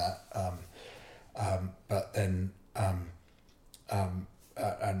we did that. But then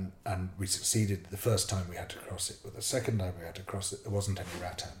and we succeeded the first time we had to cross it, but the second time we had to cross it, there wasn't any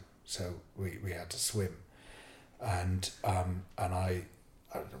rattan. So we had to swim, and I'm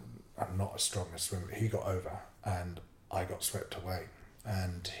not as strong a swimmer. He got over, and I got swept away,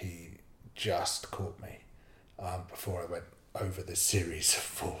 and he just caught me before I went over this series of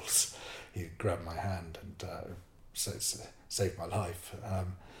falls. He grabbed my hand and saved my life,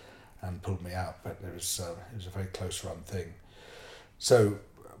 and pulled me out. But it was a very close run thing. So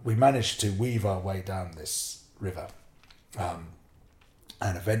we managed to weave our way down this river.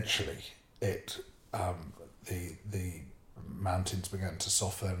 And eventually, the mountains began to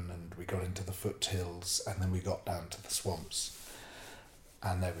soften, and we got into the foothills, and then we got down to the swamps.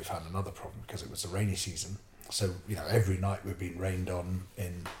 And then we found another problem, because it was the rainy season. So every night we've been rained on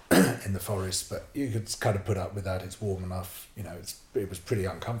in in the forest, but you could kind of put up with that. It's warm enough. It was pretty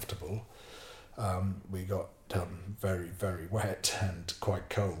uncomfortable. We got very, very wet and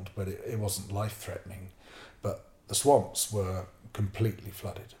quite cold, but it wasn't life threatening. But the swamps were completely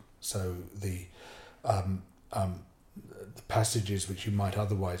flooded, so the passages which you might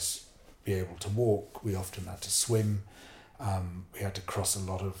otherwise be able to walk, we often had to swim. We had to cross a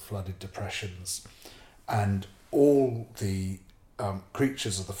lot of flooded depressions, and all the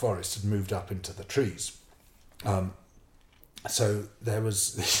creatures of the forest had moved up into the trees. So there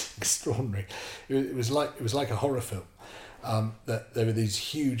was this extraordinary. It was like a horror film. That there were these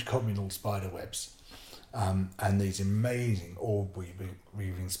huge communal spider webs. And these amazing orb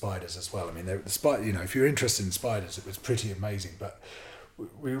weaving spiders as well. I mean, if you're interested in spiders, it was pretty amazing. But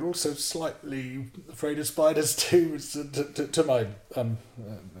we were also slightly afraid of spiders too, to my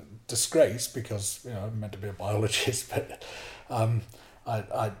disgrace, because I'm meant to be a biologist. But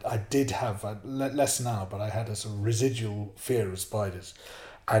I did have less now, but I had a sort of residual fear of spiders.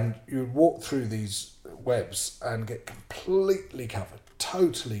 And you would walk through these webs and get completely covered.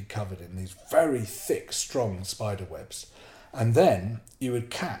 Totally covered in these very thick, strong spider webs. And then you would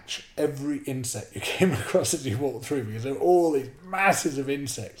catch every insect you came across as you walked through, because there were all these masses of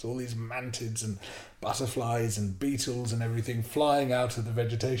insects, all these mantids and butterflies and beetles and everything flying out of the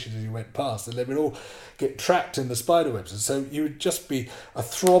vegetation as you went past, and they would all get trapped in the spider webs. And so you would just be a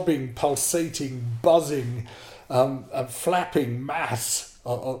throbbing, pulsating, buzzing, a flapping mass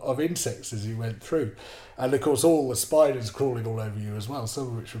of insects as you went through. And of course all the spiders crawling all over you as well, some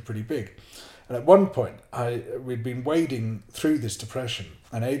of which were pretty big. And at one point we'd been wading through this depression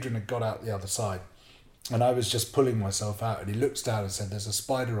and Adrian had got out the other side and I was just pulling myself out and he looks down and said, "There's a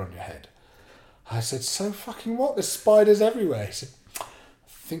spider on your head." I said, "So fucking what? There's spiders everywhere." He said, "I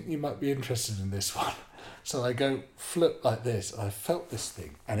think you might be interested in this one." So I go flip like this. I felt this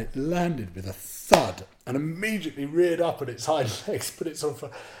thing and it landed with a thud and immediately reared up on its hind legs, put its on fire.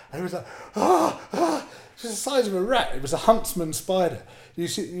 And it was like, it was the size of a rat. It was a huntsman spider.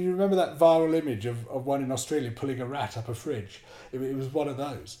 You remember that viral image of one in Australia pulling a rat up a fridge? It was one of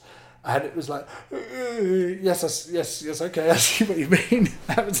those. And it was like, yes, okay, I see what you mean.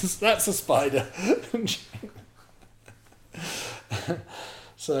 That's a spider. And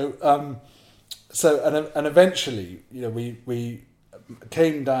eventually, we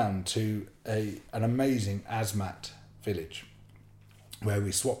came down to an amazing Asmat village, where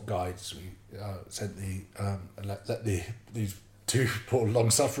we swapped guides. We sent let these two poor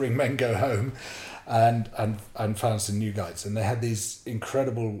long-suffering men go home, and found some new guides. And they had these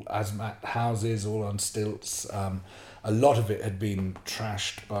incredible Asmat houses, all on stilts. A lot of it had been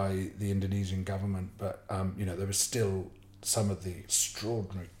trashed by the Indonesian government, but there was still some of the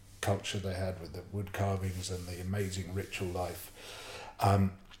extraordinary culture they had with the wood carvings and the amazing ritual life.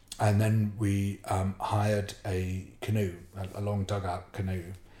 And then we hired a canoe, a long dugout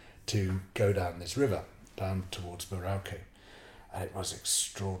canoe, to go down this river, down towards Merauke. And it was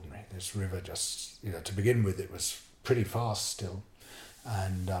extraordinary. This river just, to begin with, it was pretty fast still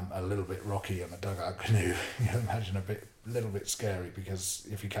and a little bit rocky on the dugout canoe. Imagine a little bit scary, because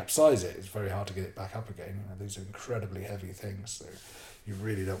if you capsize it, it's very hard to get it back up again. These are incredibly heavy things, so you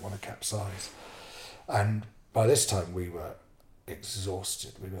really don't want to capsize. And by this time we were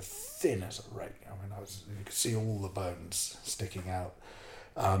exhausted. We were thin as a rake. You could see all the bones sticking out.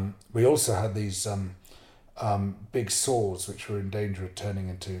 We also had these big sores which were in danger of turning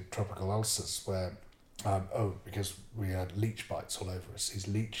into tropical ulcers, where because we had leech bites all over us. These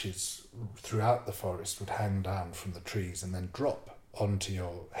leeches throughout the forest would hang down from the trees and then drop onto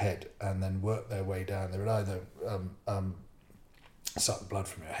your head and then work their way down. They would either suck blood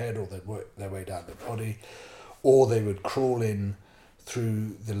from your head, or they'd work their way down the body, or they would crawl in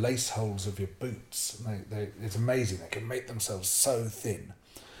through the lace holes of your boots. It's amazing. They can make themselves so thin.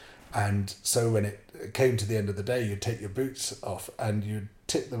 And so when it came to the end of the day, you'd take your boots off and you'd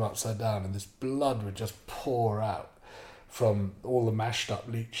tip them upside down, and this blood would just pour out from all the mashed up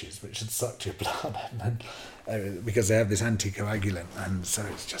leeches which had sucked your blood, and then, because they have this anticoagulant, and so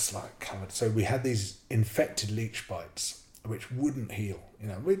it's just like covered. So we had these infected leech bites which wouldn't heal.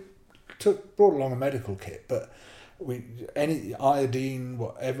 We brought along a medical kit, but any iodine,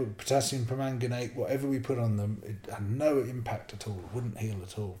 whatever, potassium permanganate, whatever we put on them, it had no impact at all. It wouldn't heal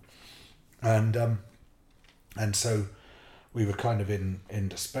at all. And so we were kind of in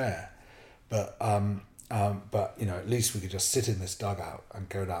despair, but at least we could just sit in this dugout and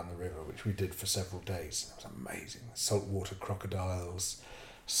go down the river, which we did for several days. It was amazing. Saltwater crocodiles,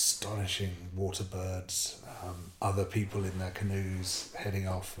 astonishing water birds, other people in their canoes heading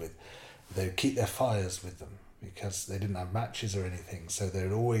off they'd keep their fires with them, because they didn't have matches or anything, so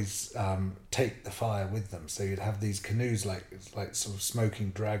they'd always take the fire with them. So you'd have these canoes like sort of smoking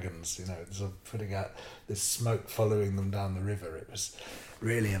dragons, sort of putting out this smoke following them down the river. It was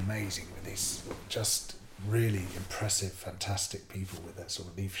really amazing, with these just really impressive, fantastic people with their sort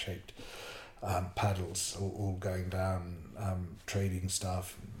of leaf-shaped paddles, all going down, trading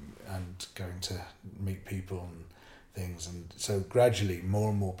stuff and going to meet people and things. And so gradually more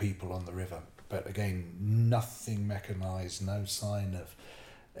and more people on the river. But again, nothing mechanised, no sign of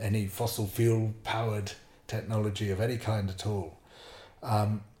any fossil fuel powered technology of any kind at all.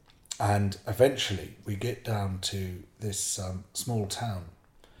 And eventually we get down to this small town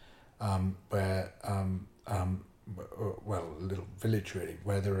where, a little village really,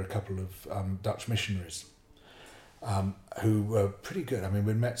 where there are a couple of Dutch missionaries who were pretty good.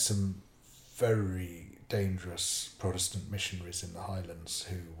 We met some very dangerous Protestant missionaries in the Highlands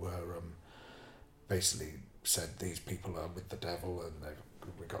who were basically said these people are with the devil, and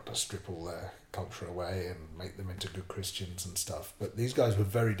we got to strip all their culture away and make them into good Christians and stuff. But these guys were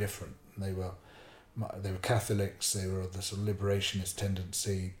very different. They were Catholics. They were of the sort of liberationist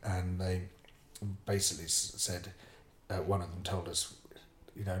tendency, and they basically said, one of them told us,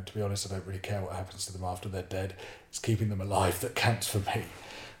 to be honest, I don't really care what happens to them after they're dead. It's keeping them alive that counts for me.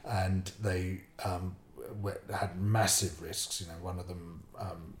 And they had massive risks. One of them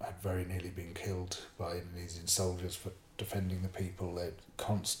had very nearly been killed by Indonesian soldiers for defending the people. They're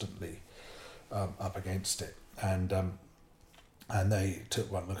constantly up against it, and And they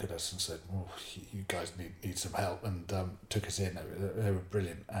took one look at us and said, "Oh, you guys need some help," and took us in. They were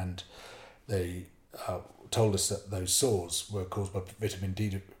brilliant, and they told us that those sores were caused by vitamin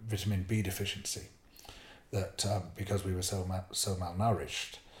B deficiency. That because we were so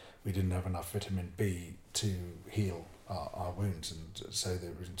malnourished, we didn't have enough vitamin B to heal our wounds, and so they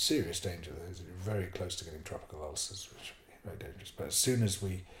were in serious danger. They were very close to getting tropical ulcers, which were very dangerous. But as soon as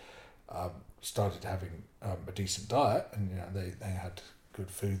we started having a decent diet, and they had good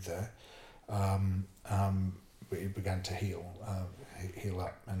food there, we began to heal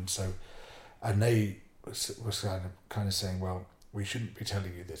up, and they was kind of saying, well, we shouldn't be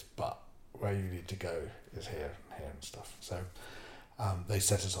telling you this, but where you need to go is here and stuff. So they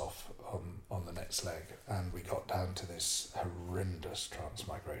set us off on the next leg, and we got down to this horrendous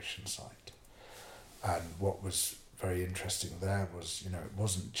transmigration site. And what was very interesting there was, it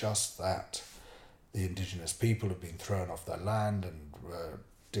wasn't just that the indigenous people had been thrown off their land and were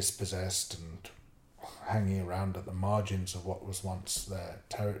dispossessed and hanging around at the margins of what was once their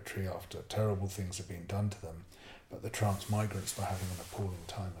territory after terrible things had been done to them, but the transmigrants were having an appalling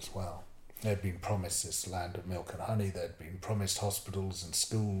time as well. They'd been promised this land of milk and honey, they'd been promised hospitals and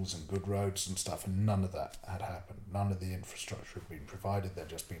schools and good roads and stuff, and none of that had happened. None of the infrastructure had been provided. They'd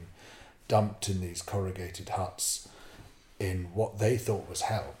just been dumped in these corrugated huts in what they thought was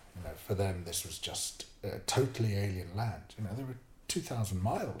hell. For them, this was just a totally alien land. They were 2,000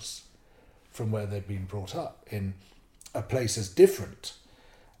 miles from where they'd been brought up, in a place as different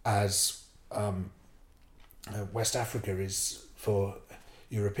as West Africa is for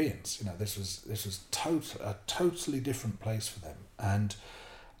Europeans. This was a totally different place for them,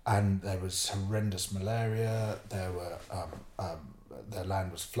 and there was horrendous malaria. There were their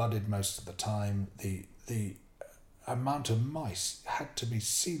land was flooded most of the time. The amount of mice had to be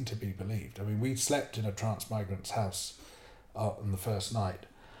seen to be believed. I mean, we slept in a transmigrant's house on the first night,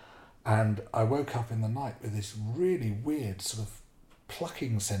 and I woke up in the night with this really weird sort of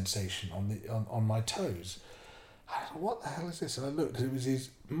plucking sensation on my toes. I thought, what the hell is this? And I looked, and it was these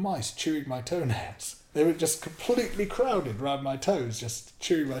mice chewing my toenails. They were just completely crowded around my toes, just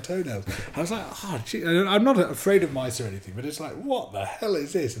chewing my toenails. I was like, oh, gee. I'm not afraid of mice or anything, but it's like, what the hell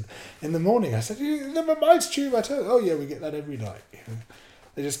is this? And in the morning, I said, there were mice chewing my toenails. Oh, yeah, we get that every night.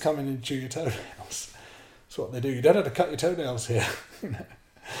 They just come in and chew your toenails. That's what they do. You don't have to cut your toenails here.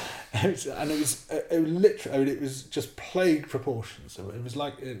 It was just plague proportions. So it was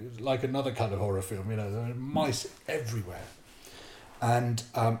like another kind of horror film. There were mice everywhere, and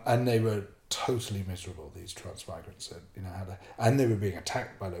they were totally miserable. These transmigrants, and they were being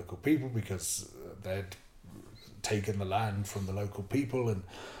attacked by local people because they'd taken the land from the local people, and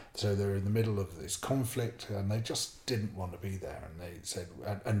so they were in the middle of this conflict, and they just didn't want to be there. And they said,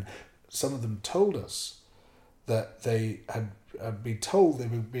 and some of them told us that they had been told they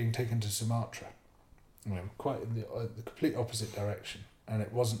were being taken to Sumatra, quite in the complete opposite direction. And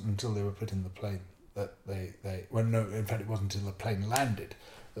it wasn't until they were put in the plane that in fact it wasn't until the plane landed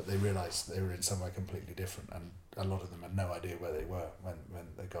that they realised they were in somewhere completely different. And a lot of them had no idea where they were when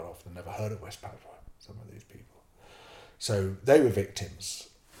they got off. They never heard of West Papua, some of these people. So they were victims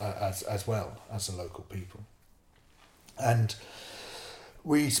as well as the local people. And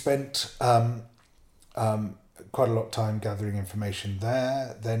we spent quite a lot of time gathering information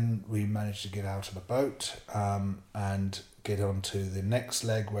there. Then we managed to get out of the boat and get on to the next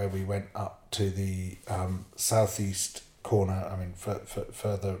leg, where we went up to the southeast corner,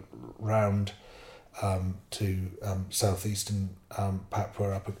 further round to southeastern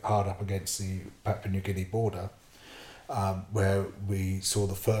Papua, hard up against the Papua New Guinea border, where we saw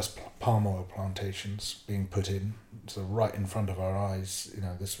the first palm oil plantations being put in, so right in front of our eyes.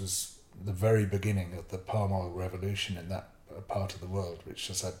 This was the very beginning of the palm oil revolution in that part of the world, which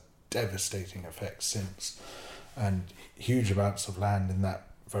has had devastating effects since, and huge amounts of land in that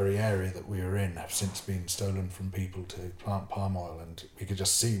very area that we were in have since been stolen from people to plant palm oil, and we could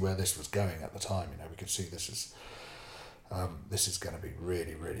just see where this was going at the time. We could see this is going to be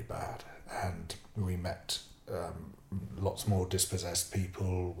really, really bad, and we met lots more dispossessed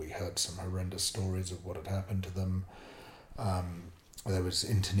people. We heard some horrendous stories of what had happened to them. There was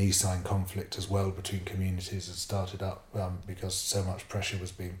internecine conflict as well between communities that started up because so much pressure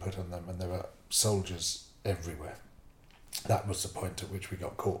was being put on them, and there were soldiers everywhere. That was the point at which we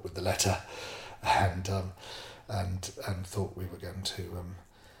got caught with the letter, and thought we were going to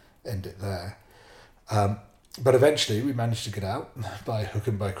end it there. But eventually we managed to get out by hook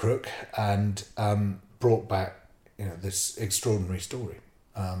and by crook, and brought back this extraordinary story,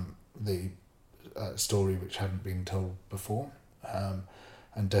 the story which hadn't been told before.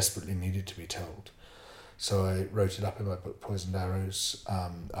 And desperately needed to be told. So I wrote it up in my book Poisoned Arrows.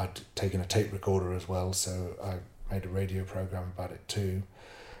 I'd taken a tape recorder as well, so I made a radio program about it too.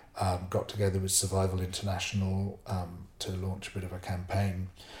 Got together with Survival International to launch a bit of a campaign.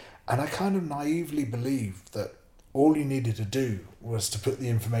 And I kind of naively believed that all you needed to do was to put the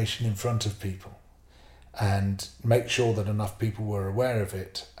information in front of people and make sure that enough people were aware of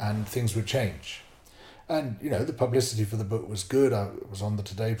it and things would change. And, the publicity for the book was good. I was on the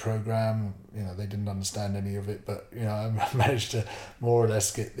Today programme. They didn't understand any of it, but, I managed to more or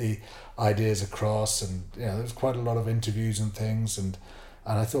less get the ideas across. And, there was quite a lot of interviews and things. And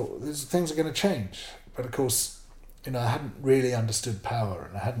I thought, things are going to change. But, of course, I hadn't really understood power,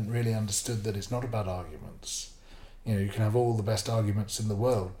 and I hadn't really understood that it's not about arguments. You can have all the best arguments in the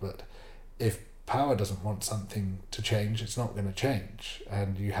world, but if power doesn't want something to change, it's not going to change.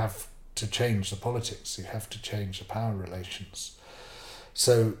 And you have to change the politics, you have to change the power relations.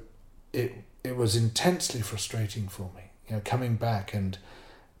 So it was intensely frustrating for me, coming back and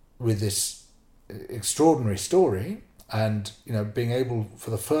with this extraordinary story, and being able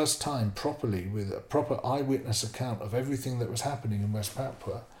for the first time properly with a proper eyewitness account of everything that was happening in West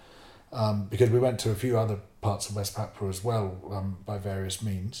Papua, because we went to a few other parts of West Papua as well by various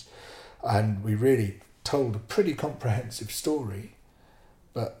means, and we really told a pretty comprehensive story,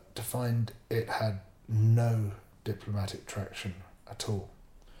 but to find it had no diplomatic traction at all,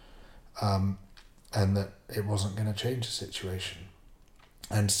 and that it wasn't going to change the situation,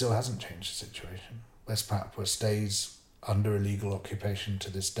 and still hasn't changed the situation. West Papua stays under illegal occupation to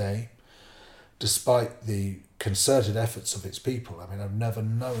this day, despite the concerted efforts of its people. I mean, I've never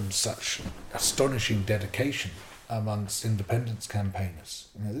known such astonishing dedication amongst independence campaigners.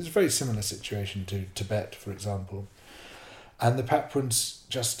 There's a very similar situation to Tibet, for example. And the Papuans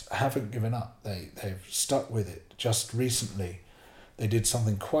just haven't given up. They've stuck with it. Just recently, they did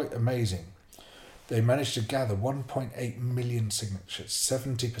something quite amazing. They managed to gather 1.8 million signatures,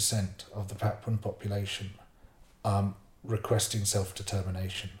 70% of the Papuan population, requesting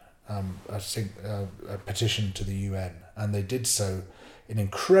self-determination, a petition to the UN. And they did so in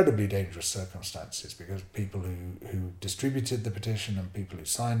incredibly dangerous circumstances, because people who distributed the petition and people who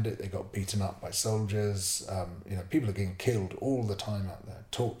signed it, they got beaten up by soldiers. People are getting killed all the time out there,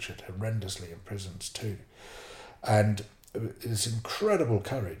 tortured horrendously in prisons too. And it's incredible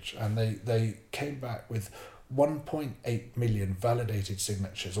courage. And they came back with 1.8 million validated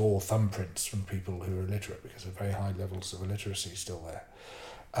signatures, or thumbprints from people who are illiterate, because there are very high levels of illiteracy still there.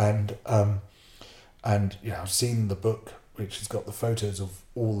 And I've seen the book, which has got the photos of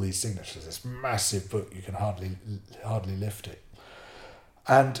all these signatures. This massive book, you can hardly lift it.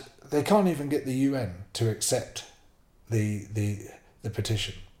 And they can't even get the UN to accept the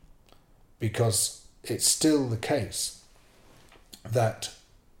petition, because it's still the case that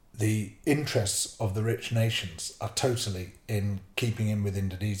the interests of the rich nations are totally in keeping in with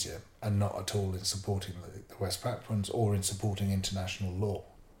Indonesia, and not at all in supporting the West Papuans or in supporting international law.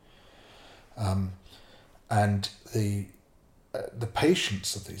 And the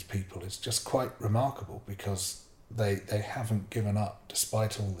patience of these people is just quite remarkable, because they haven't given up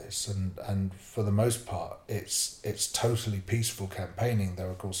despite all this, and for the most part it's totally peaceful campaigning, though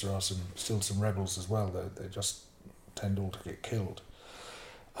of course there are still some rebels as well, though they just tend all to get killed.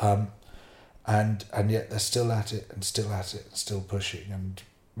 And yet they're still at it and still pushing, and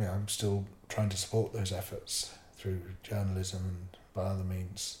I'm still trying to support those efforts through journalism and by other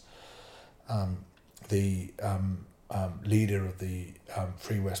means. The leader of the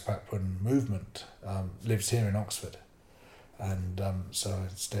Free West Papuan movement lives here in Oxford, and so I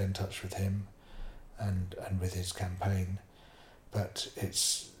stay in touch with him and with his campaign. But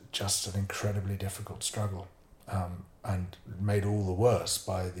it's just an incredibly difficult struggle, and made all the worse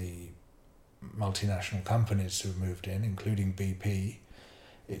by the multinational companies who moved in, including BP,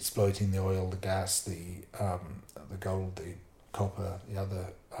 exploiting the oil, the gas, the gold, the copper, the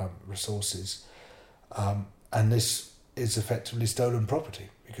other resources. And this is effectively stolen property,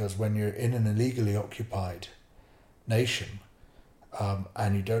 because when you're in an illegally occupied nation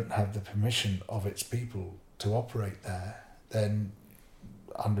and you don't have the permission of its people to operate there, then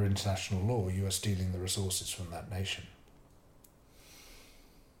under international law you are stealing the resources from that nation.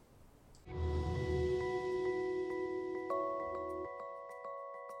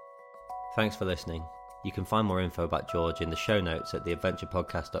 Thanks for listening. You can find more info about George in the show notes at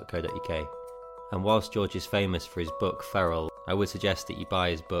theadventurepodcast.co.uk. And whilst George is famous for his book Feral, I would suggest that you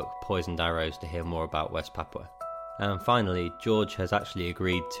buy his book Poisoned Arrows to hear more about West Papua. And finally, George has actually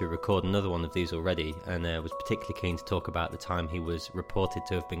agreed to record another one of these already, and was particularly keen to talk about the time he was reported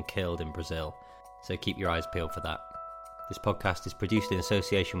to have been killed in Brazil. So keep your eyes peeled for that. This podcast is produced in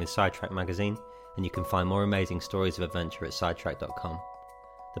association with Sidetrack Magazine, and you can find more amazing stories of adventure at sidetrack.com.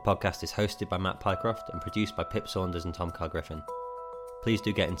 The podcast is hosted by Matt Pycroft and produced by Pip Saunders and Tom Carr-Griffin. Please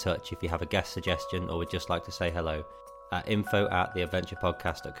do get in touch if you have a guest suggestion or would just like to say hello at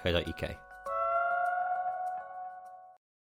info@theadventurepodcast.co.uk.